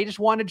 that they just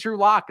wanted Drew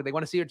Lock and they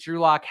want to see what Drew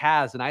Lock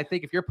has. And I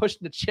think if you're pushing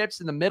the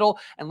chips in the middle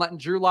and letting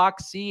Drew Lock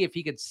see if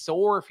he could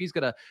soar, if he's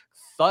going to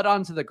thud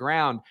onto the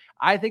ground,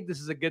 I think this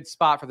is a good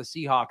spot for the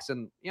Seahawks.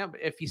 And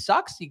if he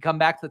sucks, you come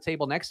back to the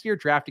table next year,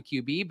 draft a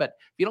QB. But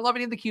if you don't love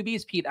any of the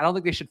QBs, Pete, I don't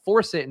think they should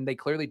force it. And they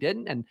clearly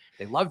didn't. And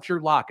they love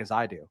Drew Lock as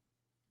I do.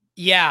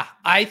 Yeah,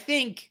 I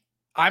think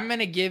I'm going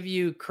to give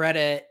you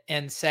credit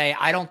and say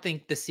I don't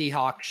think the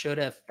Seahawks should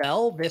have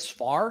fell this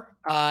far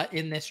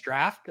in this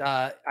draft.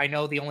 I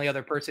know the only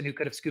other person who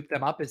could have scooped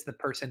them up is the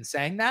person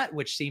saying that,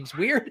 which seems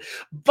weird.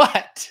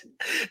 But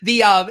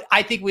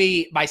I think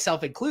we,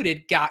 myself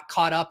included, got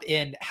caught up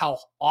in how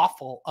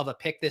awful of a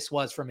pick this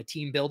was from a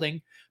team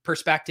building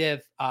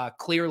perspective.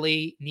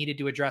 Clearly needed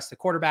to address the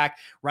quarterback,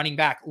 running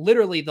back,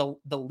 literally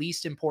the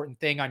least important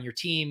thing on your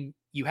team.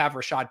 You have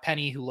Rashad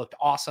Penny, who looked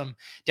awesome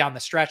down the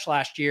stretch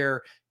last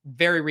year.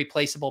 Very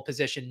replaceable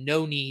position.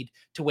 No need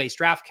to waste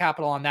draft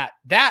capital on that.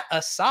 That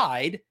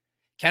aside,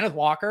 Kenneth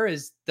Walker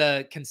is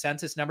the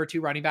consensus number 2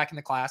 running back in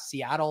the class.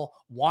 Seattle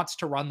wants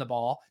to run the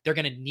ball. They're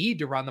going to need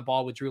to run the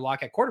ball with Drew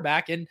Lock at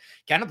quarterback, and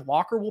Kenneth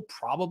Walker will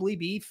probably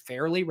be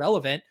fairly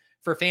relevant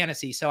for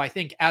fantasy. So I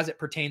think as it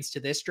pertains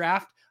to this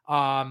draft,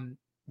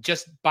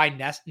 just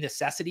by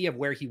necessity of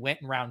where he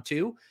went in round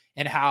 2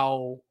 and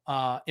how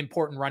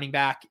important running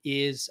back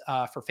is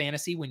for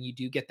fantasy when you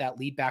do get that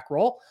lead back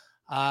role,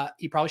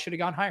 he probably should have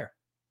gone higher.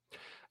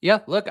 Yeah,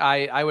 look,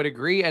 I would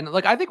agree. And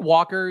look, I think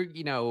Walker,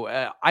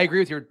 I agree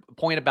with your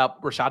point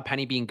about Rashad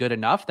Penny being good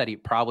enough that he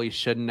probably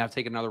shouldn't have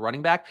taken another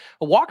running back.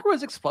 But Walker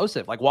was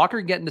explosive. Like, Walker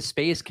can get into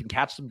space, can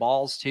catch some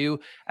balls too.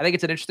 I think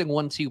it's an interesting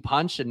 1-2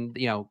 punch. And,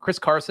 Chris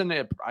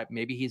Carson,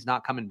 maybe he's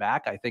not coming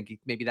back. I think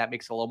maybe that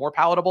makes it a little more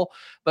palatable.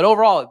 But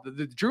overall,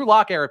 the Drew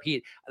Lock era,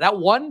 Pete, that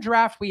one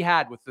draft we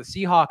had with the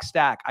Seahawks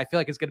stack, I feel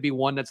like it's going to be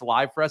one that's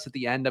live for us at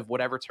the end of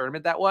whatever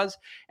tournament that was.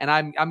 And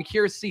I'm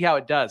curious to see how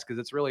it does, because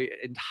it's really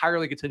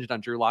entirely contingent on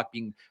Drew Lock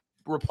being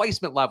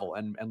replacement level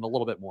and a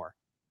little bit more.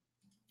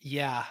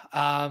 Yeah.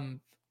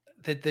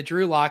 The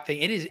Drew Lock thing,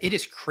 it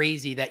is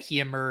crazy that he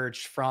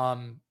emerged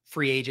from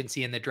free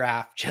agency in the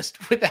draft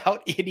just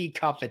without any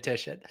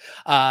competition.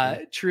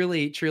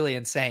 Truly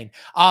insane.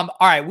 All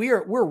right.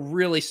 We're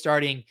really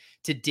starting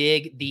to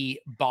dig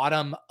the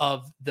bottom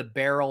of the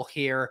barrel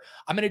here.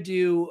 I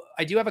do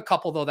have a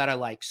couple though that I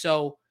like.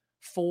 So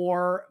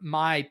for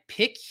my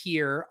pick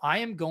here, I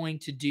am going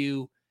to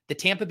do the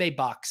Tampa Bay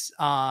Bucks,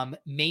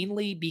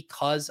 mainly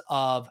because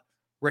of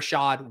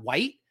Rachaad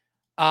White.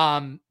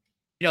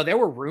 There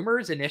were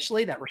rumors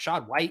initially that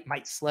Rachaad White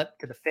might slip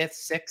to the 5th,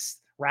 6th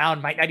round,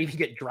 might not even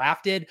get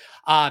drafted.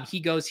 He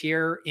goes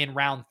here in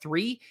round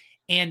 3.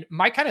 And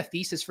my kind of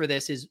thesis for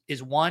this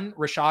is one,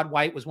 Rachaad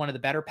White was one of the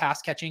better pass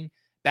catching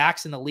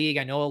backs in the league.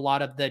 I know a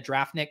lot of the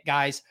DraftNik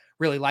guys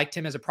really liked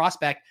him as a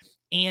prospect.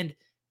 And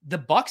the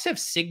Bucks have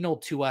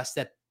signaled to us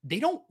that they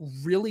don't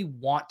really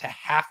want to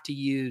have to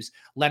use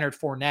Leonard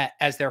Fournette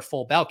as their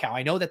full bell cow.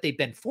 I know that they've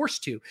been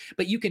forced to,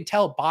 but you can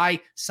tell by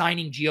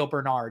signing Gio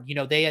Bernard,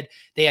 they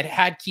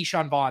had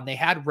Keyshawn Vaughn, they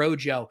had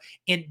Rojo,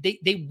 and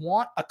they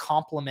want a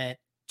complement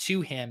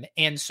to him.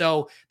 And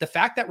so the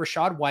fact that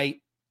Rachaad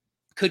White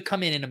could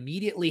come in and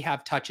immediately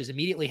have touches,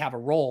 immediately have a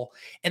role,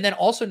 and then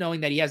also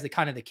knowing that he has the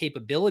kind of the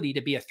capability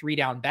to be a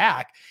 3-down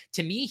back,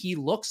 to me, he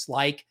looks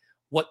like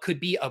what could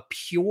be a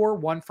pure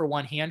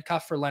 1-for-1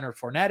 handcuff for Leonard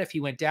Fournette if he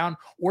went down,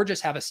 or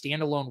just have a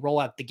standalone roll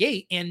out the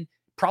gate and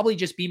probably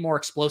just be more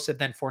explosive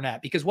than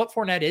Fournette. Because what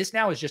Fournette is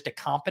now is just a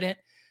competent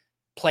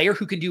player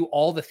who can do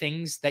all the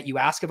things that you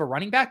ask of a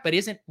running back, but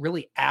isn't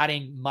really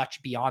adding much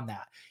beyond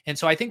that. And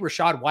so I think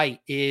Rachaad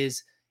White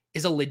is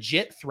a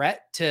legit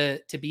threat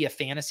to be a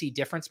fantasy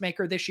difference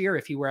maker this year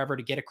if he were ever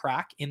to get a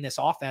crack in this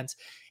offense.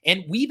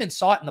 And we even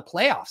saw it in the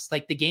playoffs,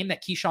 like the game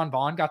that Keyshawn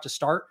Vaughn got to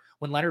start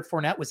when Leonard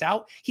Fournette was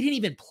out. He didn't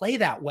even play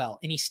that well,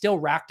 and he still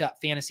racked up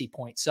fantasy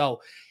points. So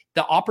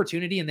the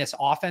opportunity in this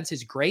offense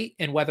is great.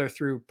 And whether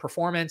through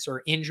performance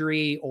or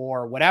injury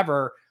or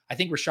whatever, I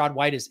think Rachaad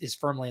White is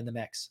firmly in the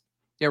mix.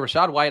 Yeah,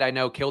 Rachaad White, I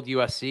know, killed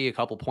USC a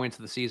couple points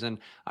of the season.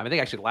 I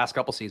think actually the last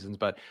couple seasons,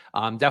 but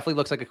definitely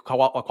looks like a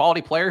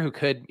quality player who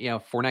could,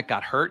 Fournette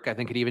got hurt. I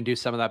think could even do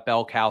some of that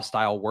bell cow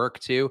style work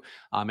too.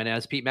 And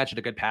as Pete mentioned,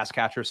 a good pass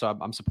catcher. So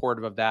I'm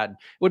supportive of that. It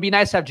would be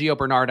nice to have Gio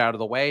Bernard out of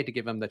the way to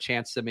give him the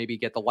chance to maybe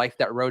get the life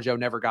that Rojo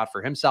never got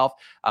for himself.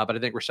 But I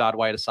think Rachaad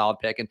White is a solid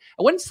pick. And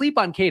I wouldn't sleep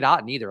on Cade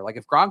Otton either. Like,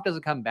 if Gronk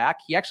doesn't come back,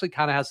 he actually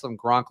kind of has some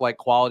Gronk-like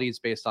qualities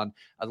based on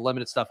the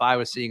limited stuff I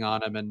was seeing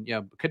on him. And,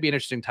 could be an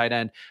interesting tight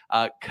end.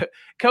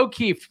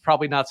 O'Keefe,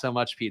 probably not so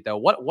much, Pete, though.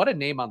 What a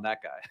name on that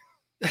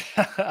guy.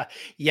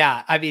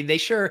 Yeah, I mean they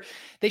sure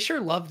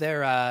love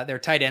their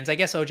tight ends. I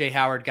guess OJ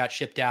Howard got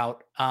shipped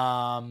out.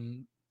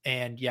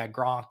 And yeah,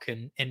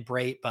 Gronk and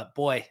Brait, but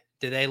boy,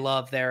 do they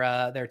love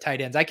their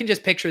tight ends. I can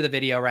just picture the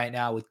video right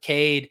now with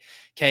Cade,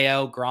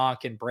 KO,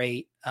 Gronk, and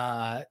Brait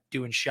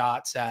doing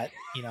shots at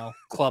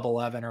Club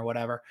 11 or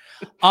whatever.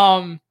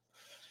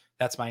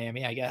 That's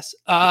Miami, I guess.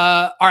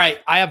 All right,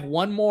 I have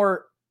one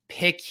more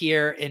pick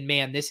here, and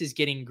man, this is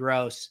getting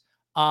gross.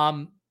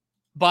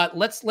 But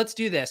let's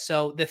do this.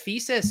 So the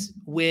thesis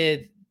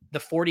with the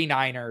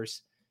 49ers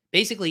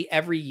basically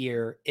every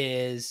year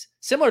is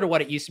similar to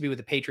what it used to be with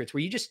the Patriots,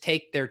 where you just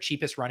take their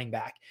cheapest running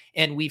back.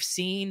 And we've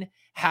seen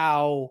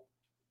how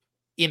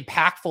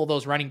impactful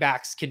those running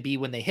backs can be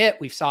when they hit.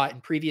 We saw it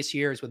in previous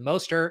years with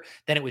Mostert.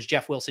 Then it was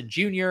Jeff Wilson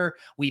Jr.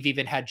 We've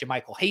even had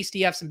JaMychal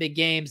Hasty have some big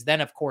games.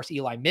 Then, of course,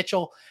 Eli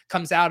Mitchell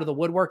comes out of the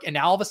woodwork. And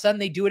now all of a sudden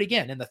they do it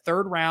again. In the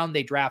third round,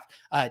 they draft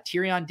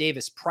Tyrion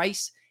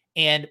Davis-Price.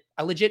 And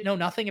I legit know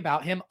nothing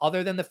about him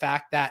other than the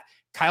fact that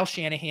Kyle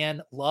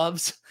Shanahan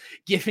loves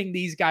giving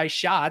these guys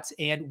shots.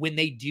 And when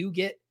they do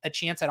get a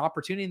chance at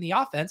opportunity in the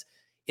offense,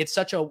 it's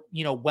such a,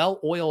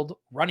 well-oiled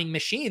running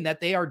machine that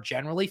they are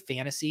generally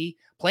fantasy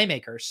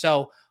playmakers.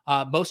 So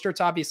Mostert's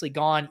obviously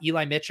gone.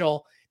 Eli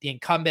Mitchell, the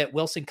incumbent,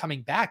 Wilson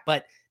coming back.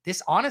 But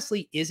this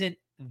honestly isn't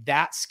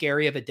that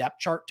scary of a depth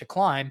chart to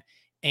climb.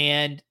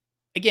 And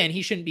again,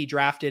 he shouldn't be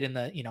drafted in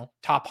the,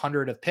 top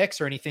 100 of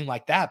picks or anything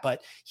like that.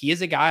 But he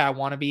is a guy I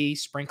want to be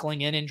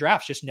sprinkling in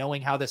drafts, just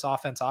knowing how this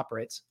offense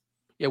operates.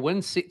 It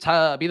wouldn't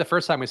be the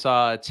first time we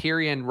saw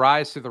Tyrion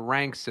rise through the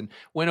ranks and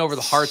win over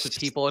the hearts of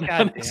people in an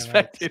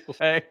unexpected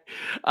way.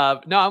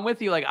 No, I'm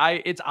with you.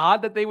 It's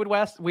odd that they would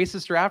waste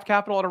this draft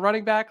capital on a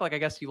running back. I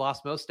guess you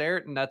lost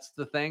Mostert, and that's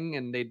the thing.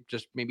 And they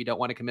just maybe don't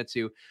want to commit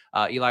to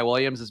Eli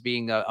Williams as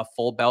being a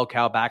full bell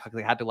cow back like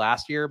they had to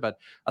last year. But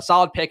a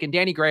solid pick. And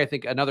Danny Gray, I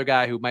think another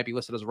guy who might be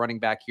listed as a running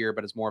back here,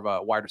 but is more of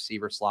a wide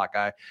receiver slot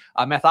guy.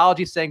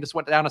 Methodology saying just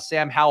went down a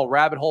Sam Howell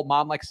rabbit hole.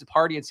 Mom likes to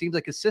party and seems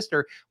like his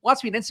sister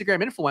wants to be an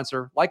Instagram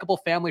influencer. Likable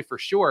family for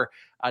sure.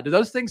 Do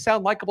those things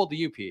sound likable to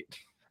you, Pete?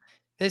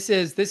 This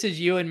is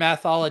you and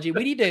Mathology.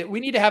 We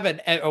need to have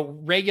a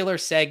regular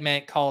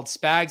segment called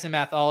Spags and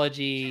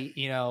Mathology,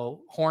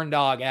 horn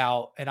dog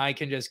out, and I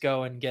can just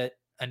go and get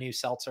a new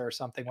seltzer or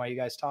something while you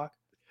guys talk.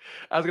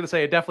 I was going to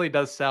say, it definitely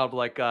does sound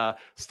like a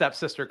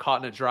stepsister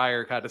caught in a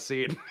dryer kind of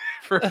scene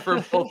for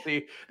both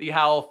the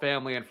Howell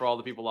family and for all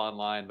the people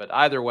online. But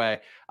either way,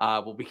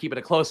 we'll be keeping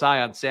a close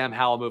eye on Sam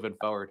Howell moving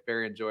forward.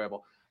 Very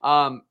enjoyable.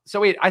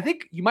 So wait, I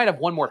think you might have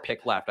one more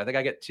pick left. I think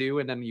I get two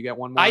and then you get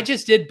one more. I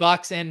just did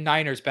Bucks and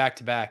Niners back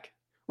to back.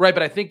 Right.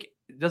 But I think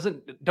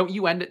don't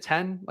you end at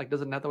 10?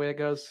 Isn't that the way it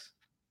goes?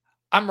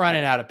 I'm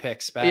running out of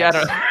picks. Spags.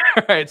 Yeah.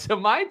 All right. So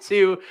my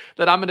two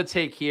that I'm going to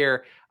take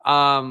here,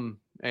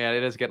 yeah,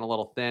 it is getting a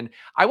little thin.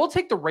 I will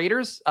take the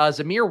Raiders.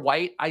 Zamir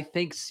White, I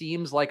think,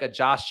 seems like a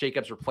Josh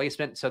Jacobs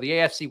replacement. So the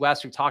AFC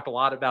West, we've talked a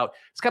lot about,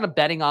 it's kind of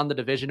betting on the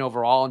division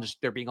overall and just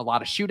there being a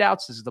lot of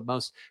shootouts. This is the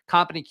most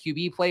competent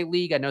QB play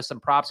league. I know some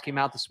props came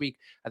out this week.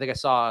 I think I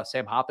saw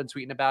Sam Hoppen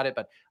tweeting about it,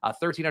 but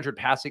 1,300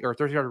 passing or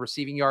 1,300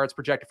 receiving yards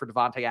projected for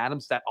Devontae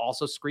Adams. That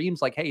also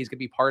screams like, hey, he's going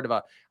to be part of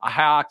a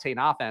high-octane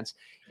offense.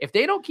 If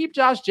they don't keep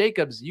Josh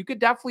Jacobs, you could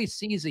definitely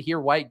see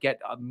Zamir White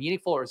get a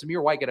meaningful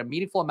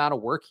amount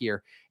of work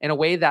here in a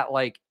way that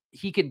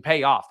he can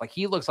pay off.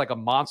 He looks like a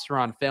monster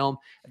on film,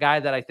 a guy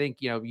that I think,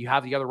 you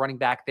have the other running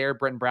back there,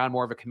 Britton Brown,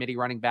 more of a committee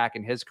running back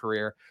in his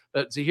career.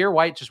 But Zamir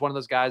White, just one of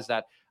those guys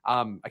that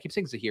I keep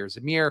saying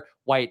Zamir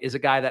White is a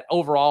guy that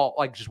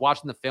overall, just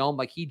watching the film,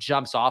 he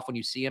jumps off when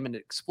you see him, an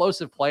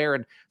explosive player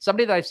and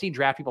somebody that I've seen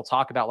draft people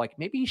talk about,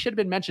 maybe he should have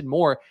been mentioned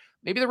more.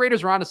 Maybe the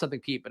Raiders are onto something,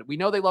 Pete, but we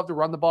know they love to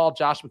run the ball.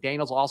 Josh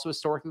McDaniels also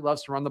historically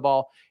loves to run the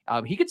ball.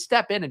 He could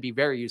step in and be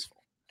very useful.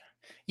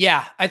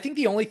 Yeah, I think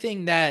the only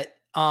thing that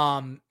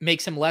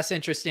makes him less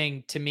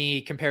interesting to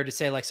me compared to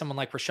say someone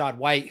like Rachaad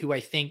White, who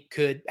I think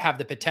could have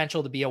the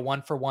potential to be a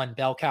 1-for-1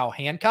 bell cow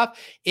handcuff,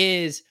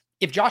 is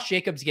if Josh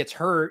Jacobs gets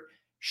hurt,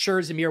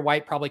 sure, Zamir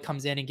White probably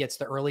comes in and gets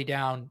the early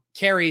down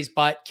carries,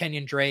 but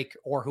Kenyon Drake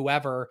or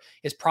whoever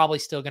is probably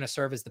still going to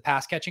serve as the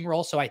pass catching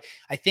role. So I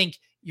think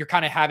you're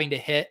kind of having to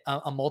hit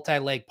a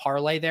multi-leg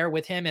parlay there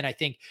with him. And I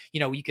think,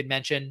 you could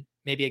mention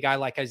maybe a guy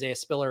like Isaiah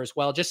Spiller as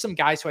well, just some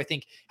guys who I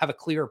think have a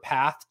clear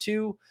path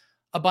to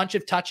a bunch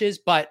of touches.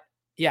 But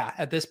yeah,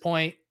 at this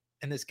point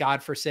in this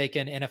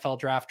godforsaken NFL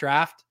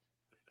draft,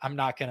 I'm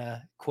not going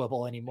to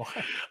quibble anymore.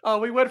 Oh,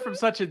 we went from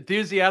such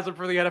enthusiasm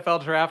for the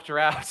NFL draft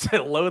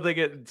to loathing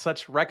it in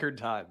such record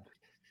time.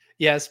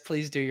 Yes,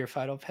 please do your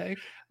final pick.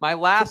 My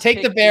last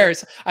take the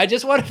Bears. I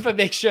just wanted to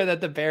make sure that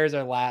the Bears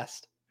are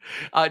last.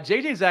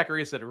 JJ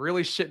Zachariason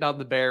really shitting on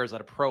the Bears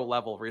at a pro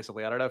level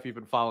recently. I don't know if you've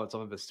been following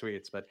some of his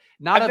tweets, but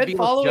not a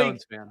Velus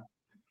Jones fan.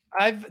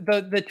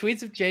 The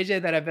tweets of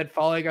JJ that I've been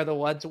following are the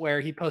ones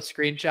where he posts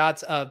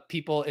screenshots of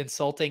people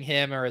insulting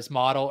him or his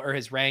model or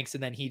his ranks,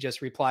 and then he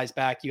just replies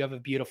back, "You have a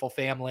beautiful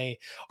family,"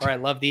 or "I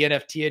love the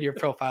NFT in your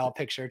profile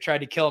picture." Tried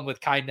to kill him with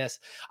kindness.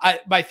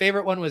 My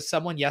favorite one was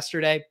someone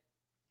yesterday.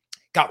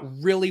 got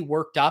really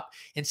worked up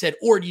and said,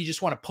 or do you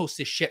just want to post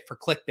this shit for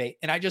clickbait?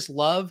 And I just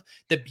love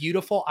the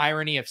beautiful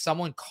irony of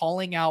someone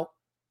calling out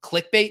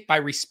clickbait by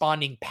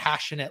responding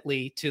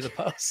passionately to the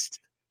post.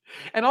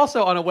 And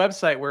also on a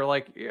website where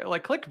like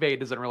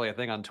clickbait isn't really a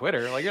thing on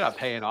Twitter. Like you're not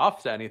paying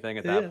off to anything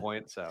at that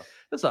point. So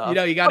it's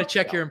you got to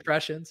check your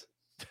impressions.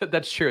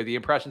 That's true. The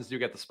impressions do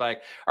get the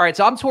spike. All right,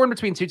 so I'm torn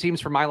between two teams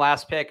for my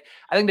last pick.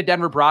 I think the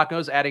Denver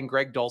Broncos adding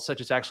Greg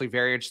Dulcich is actually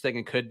very interesting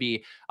and could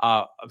be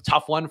a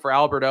tough one for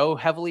Alberto,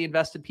 heavily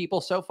invested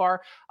people so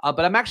far.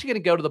 But I'm actually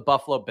going to go to the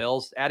Buffalo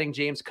Bills, adding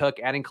James Cook,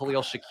 adding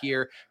Khalil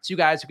Shakir, two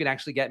guys who can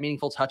actually get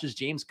meaningful touches.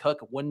 James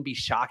Cook wouldn't be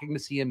shocking to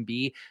see him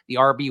be the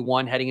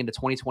RB1 heading into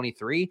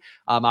 2023.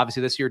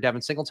 Obviously, this year,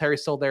 Devin Singletary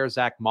is still there.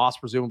 Zach Moss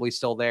presumably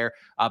still there.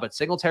 But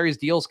Singletary's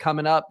deal's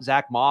coming up.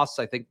 Zach Moss,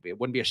 I think it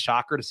wouldn't be a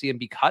shocker to see him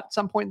be cut at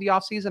some point in the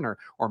offseason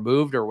or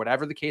moved or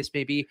whatever the case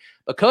may be.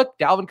 But Cook,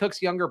 Dalvin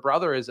Cook's younger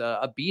brother, is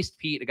a beast,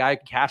 Pete, a guy who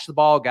can catch the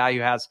ball, a guy who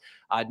has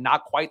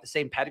not quite the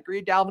same pedigree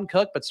of Dalvin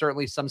Cook, but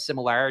certainly some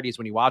similarities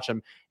when you watch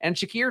him. And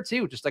Shakir,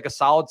 too, just like a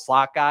solid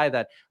slot guy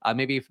that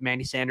maybe if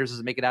Manny Sanders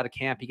doesn't make it out of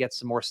camp, he gets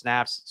some more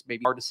snaps. It's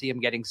maybe hard to see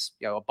him getting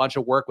a bunch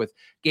of work with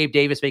Gabe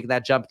Davis making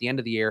that jump at the end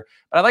of the year.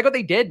 But I like what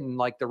they did, and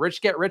like the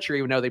rich get richer,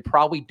 even though they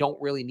probably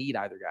don't really need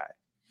either guy.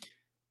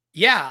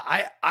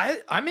 Yeah,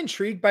 I'm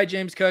intrigued by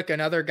James Cook,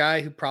 another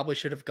guy who probably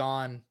should have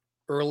gone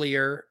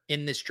earlier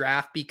in this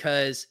draft,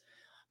 because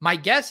my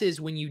guess is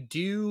when you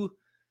do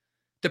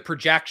the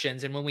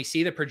projections and when we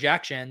see the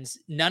projections,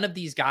 none of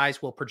these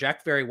guys will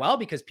project very well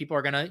because people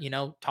are going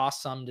to,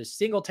 toss some to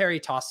Singletary,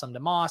 toss some to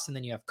Moss, and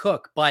then you have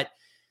Cook. But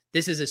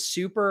this is a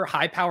super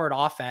high-powered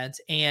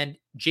offense, and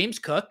James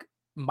Cook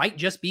might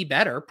just be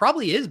better,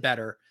 probably is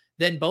better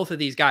than both of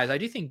these guys. I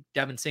do think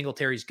Devin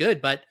Singletary's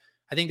good, but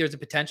I think there's a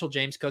potential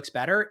James Cook's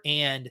better.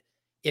 And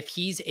if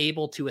he's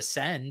able to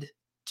ascend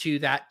to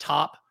that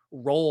top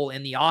role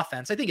in the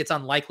offense, I think it's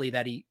unlikely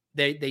that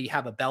they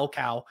have a bell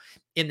cow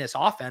in this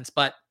offense,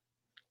 but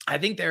I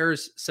think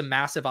there's some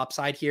massive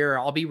upside here.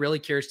 I'll be really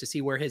curious to see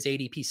where his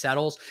ADP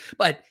settles,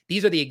 but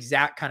these are the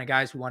exact kind of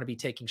guys we want to be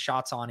taking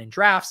shots on in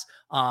drafts,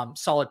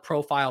 solid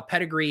profile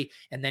pedigree,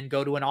 and then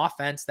go to an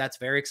offense that's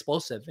very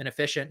explosive and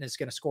efficient and is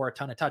going to score a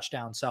ton of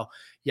touchdowns. So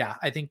yeah,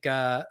 I think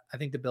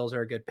the Bills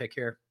are a good pick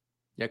here.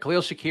 Yeah,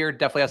 Khalil Shakir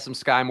definitely has some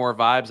Sky Moore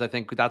vibes. I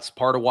think that's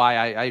part of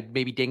why I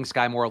maybe ding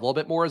Sky Moore a little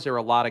bit more, is there are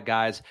a lot of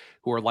guys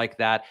who are like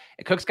that.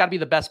 And Cook's got to be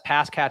the best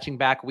pass catching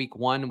back week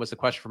one, was the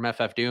question from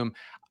FF Doom.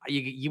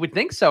 You would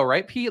think so,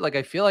 right, Pete? Like,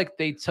 I feel like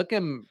they took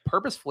him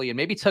purposefully and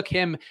maybe took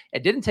him.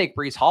 It didn't take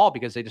Breece Hall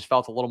because they just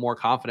felt a little more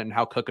confident in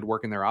how Cook could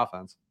work in their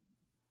offense.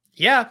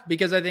 Yeah,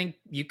 because I think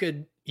you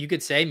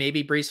could say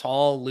maybe Breece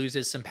Hall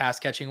loses some pass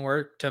catching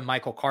work to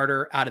Michael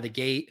Carter out of the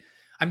gate.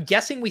 I'm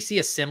guessing we see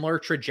a similar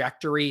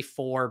trajectory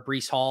for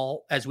Breece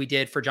Hall as we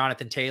did for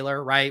Jonathan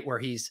Taylor, right? Where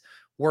he's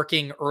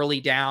working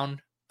early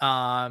down,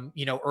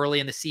 early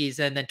in the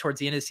season. Then towards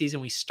the end of the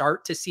season, we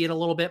start to see it a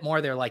little bit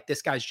more. They're like,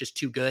 this guy's just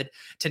too good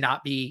to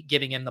not be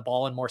giving him the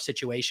ball in more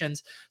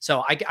situations.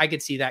 So I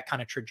could see that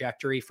kind of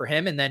trajectory for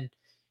him. And then,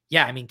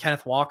 yeah, I mean,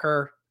 Kenneth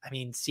Walker,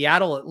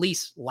 Seattle, at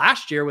least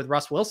last year with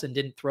Russ Wilson,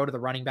 didn't throw to the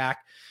running back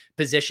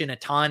position a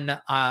ton.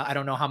 I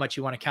don't know how much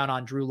you want to count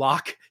on Drew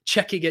Lock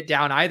checking it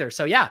down either.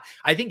 So yeah,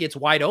 I think it's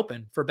wide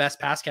open for best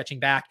pass catching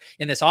back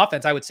in this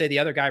offense. I would say the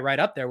other guy right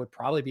up there would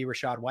probably be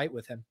Rachaad White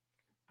with him.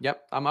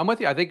 Yep, I'm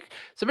with you. I think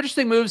some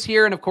interesting moves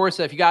here. And of course,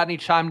 if you got any,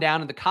 chime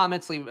down in the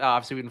comments.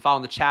 Obviously, we've been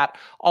following the chat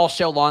all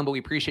show long, but we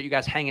appreciate you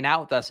guys hanging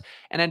out with us.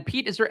 And then,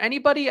 Pete, is there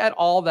anybody at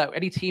all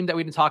any team that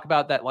we didn't talk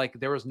about that like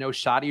there was no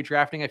shot at you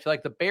drafting? I feel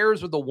like the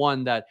Bears are the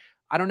one that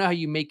I don't know how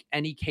you make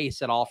any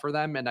case at all for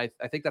them. And I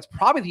think that's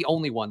probably the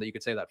only one that you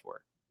could say that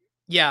for.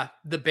 Yeah,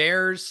 the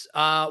Bears.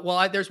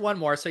 There's one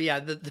more. So yeah,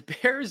 the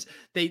Bears,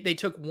 they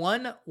took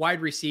one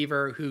wide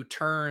receiver who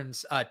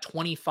turns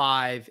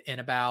 25 in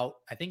about,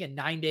 I think in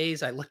 9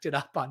 days. I looked it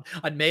up on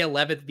May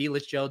 11th.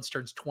 Velus Jones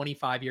turns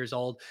 25 years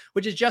old,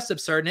 which is just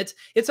absurd. And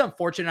it's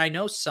unfortunate. I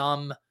know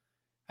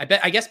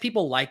I guess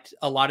people liked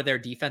a lot of their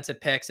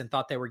defensive picks and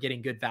thought they were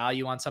getting good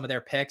value on some of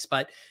their picks,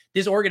 but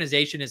this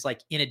organization is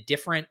like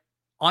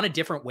on a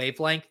different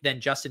wavelength than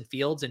Justin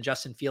Fields and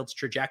Justin Fields'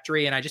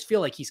 trajectory. And I just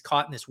feel like he's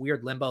caught in this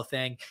weird limbo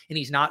thing and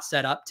he's not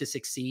set up to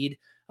succeed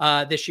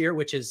this year,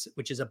 which is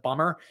a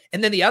bummer.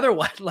 And then the other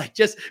one, like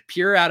just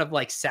pure out of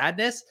like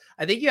sadness,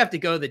 I think you have to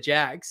go to the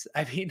Jags.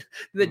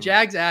 The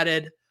Jags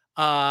added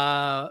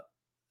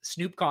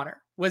Snoop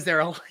Connor was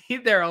their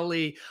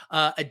only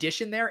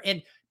addition there.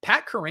 And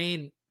Pat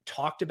Kerrane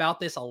talked about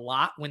this a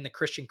lot when the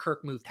Christian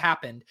Kirk move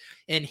happened.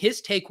 And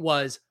his take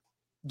was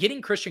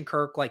getting Christian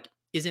Kirk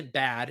isn't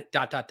bad, ...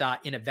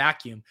 in a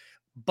vacuum,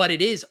 but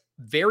it is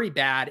very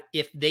bad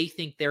if they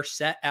think they're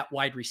set at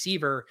wide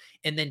receiver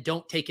and then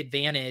don't take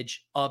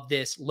advantage of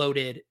this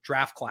loaded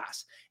draft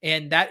class.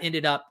 And that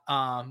ended up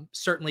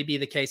certainly be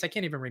the case. I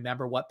can't even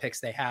remember what picks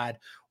they had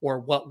or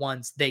what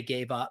ones they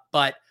gave up,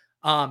 but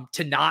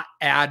to not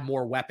add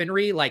more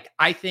weaponry,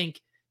 I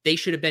think they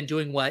should have been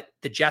doing what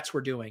the Jets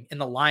were doing and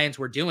the Lions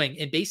were doing.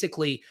 And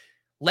basically,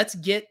 let's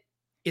get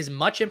as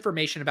much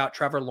information about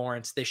Trevor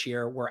Lawrence this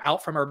year. We're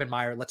out from Urban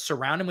Meyer. Let's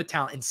surround him with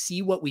talent and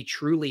see what we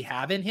truly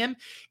have in him.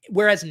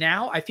 Whereas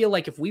now I feel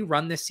like if we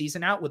run this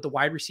season out with the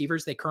wide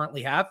receivers they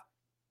currently have,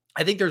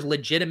 I think there's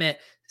legitimate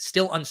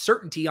still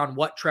uncertainty on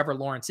what Trevor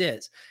Lawrence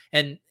is.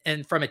 And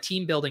from a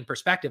team building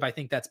perspective, I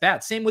think that's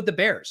bad. Same with the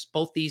Bears,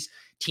 both these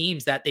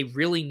teams that they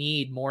really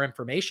need more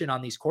information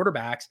on these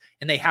quarterbacks,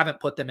 and they haven't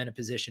put them in a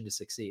position to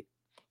succeed.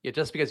 Yeah,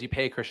 just because you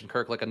pay Christian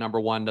Kirk like a number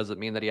one doesn't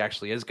mean that he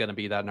actually is going to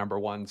be that number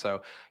one.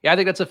 So yeah, I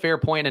think that's a fair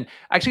point. And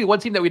actually one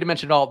team that we didn't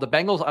mention at all, the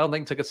Bengals, I don't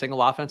think took a single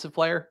offensive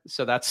player.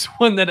 So that's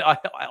one that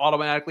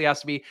automatically has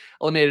to be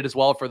eliminated as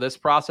well for this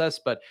process.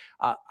 But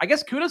I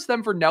guess kudos to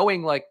them for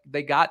knowing like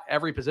they got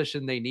every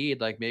position they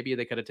need. Like maybe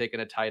they could have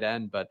taken a tight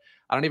end, but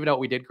I don't even know what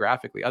we did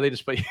graphically. Oh, they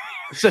just put,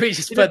 so we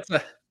just put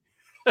the...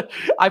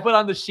 I put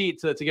on the sheet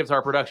to give to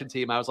our production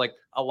team. I was like,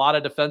 a lot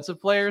of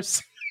defensive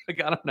players.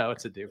 Like, I don't know what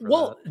to do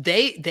for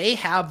that. They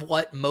have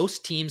what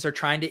most teams are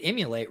trying to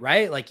emulate,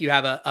 right? Like you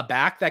have a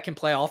back that can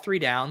play all three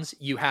downs.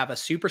 You have a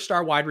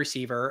superstar wide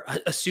receiver,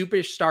 a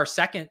superstar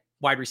second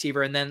wide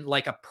receiver, and then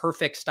like a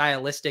perfect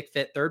stylistic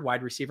fit third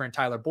wide receiver in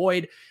Tyler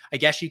Boyd. I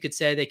guess you could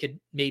say they could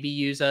maybe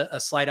use a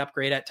slight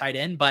upgrade at tight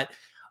end, but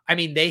I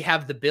mean, they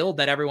have the build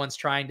that everyone's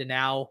trying to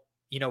now,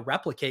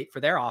 replicate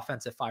for their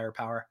offensive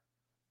firepower.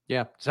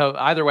 Yeah. So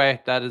either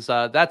way,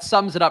 that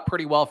sums it up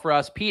pretty well for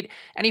us. Pete,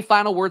 any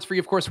final words for you?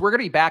 Of course, we're going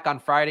to be back on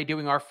Friday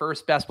doing our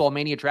first Best Ball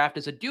Mania draft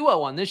as a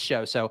duo on this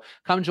show. So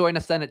come join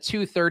us then at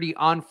 2:30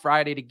 on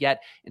Friday to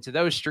get into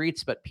those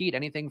streets. But Pete,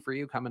 anything for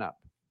you coming up?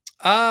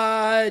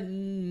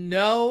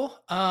 No.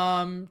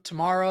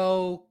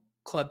 Tomorrow,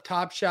 Club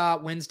Top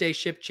Shot, Wednesday,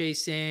 ship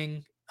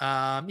chasing.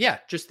 Yeah,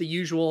 just the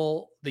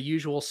usual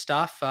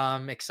stuff.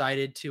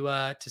 Excited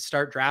to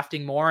start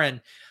drafting more,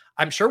 and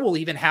I'm sure we'll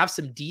even have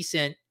some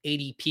decent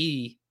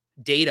ADP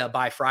data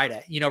by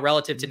Friday,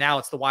 relative to now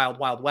it's the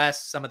wild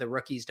west. Some of the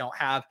rookies don't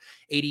have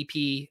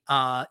ADP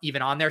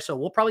even on there. So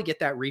we'll probably get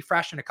that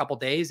refresh in a couple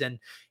days and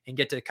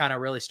get to kind of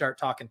really start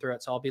talking through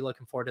it. So I'll be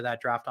looking forward to that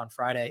draft on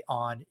Friday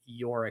on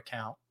your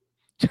account.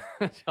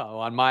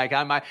 On my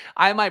account,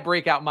 I might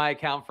break out my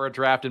account for a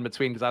draft in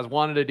between because I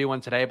wanted to do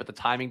one today, but the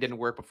timing didn't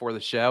work before the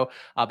show.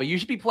 But you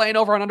should be playing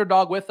over on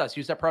Underdog with us.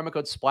 Use that promo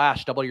code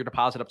SPLASH, double your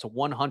deposit up to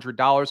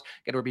 $100.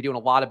 We'll be doing a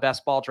lot of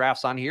best ball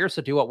drafts on here.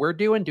 So do what we're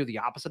doing, do the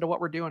opposite of what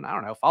we're doing. I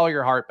don't know, follow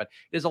your heart, but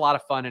it is a lot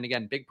of fun. And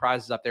again, big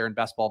prizes up there in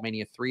Best Ball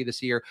Mania 3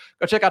 this year.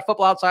 Go check out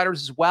Football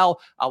Outsiders as well.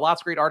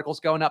 Lots of great articles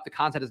going up. The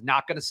content is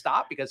not going to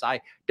stop because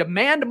I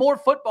demand more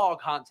football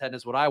content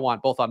is what I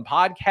want, both on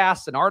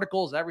podcasts and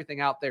articles, everything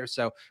out there.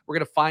 So we're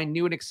going to find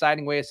new and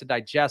exciting ways to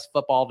digest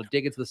football, to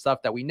dig into the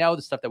stuff that we know,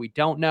 the stuff that we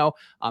don't know.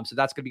 So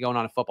that's going to be going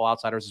on at Football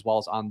Outsiders as well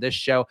as on this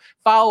show.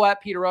 Follow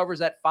at Peter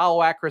Overzet,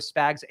 follow at Chris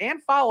Spags,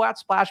 and follow at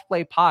Splash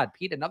Play Pod.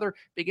 Pete, another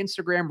big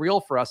Instagram reel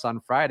for us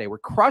on Friday. We're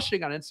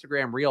crushing on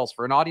Instagram reels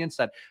for an audience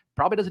that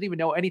probably doesn't even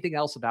know anything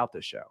else about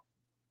this show.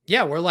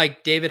 Yeah, we're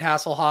like David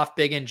Hasselhoff,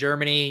 big in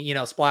Germany.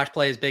 Splash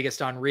Play is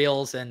biggest on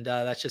reels, and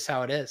that's just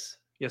how it is.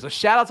 Yeah, so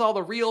shout out to all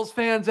the Reels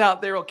fans out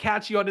there. We'll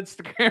catch you on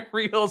Instagram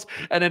Reels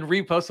and then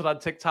repost it on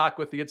TikTok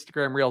with the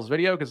Instagram Reels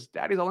video because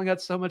Daddy's only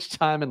got so much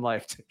time in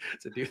life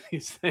to do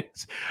these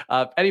things.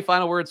 Any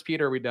final words,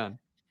 Peter? Are we done?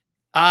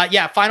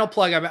 Yeah, final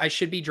plug. I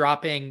should be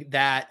dropping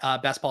that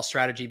best ball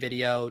strategy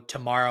video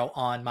tomorrow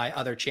on my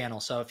other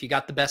channel. So if you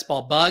got the best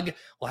ball bug,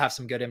 we'll have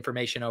some good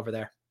information over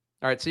there.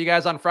 All right, see you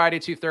guys on Friday,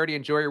 2:30.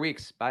 Enjoy your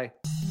weeks. Bye.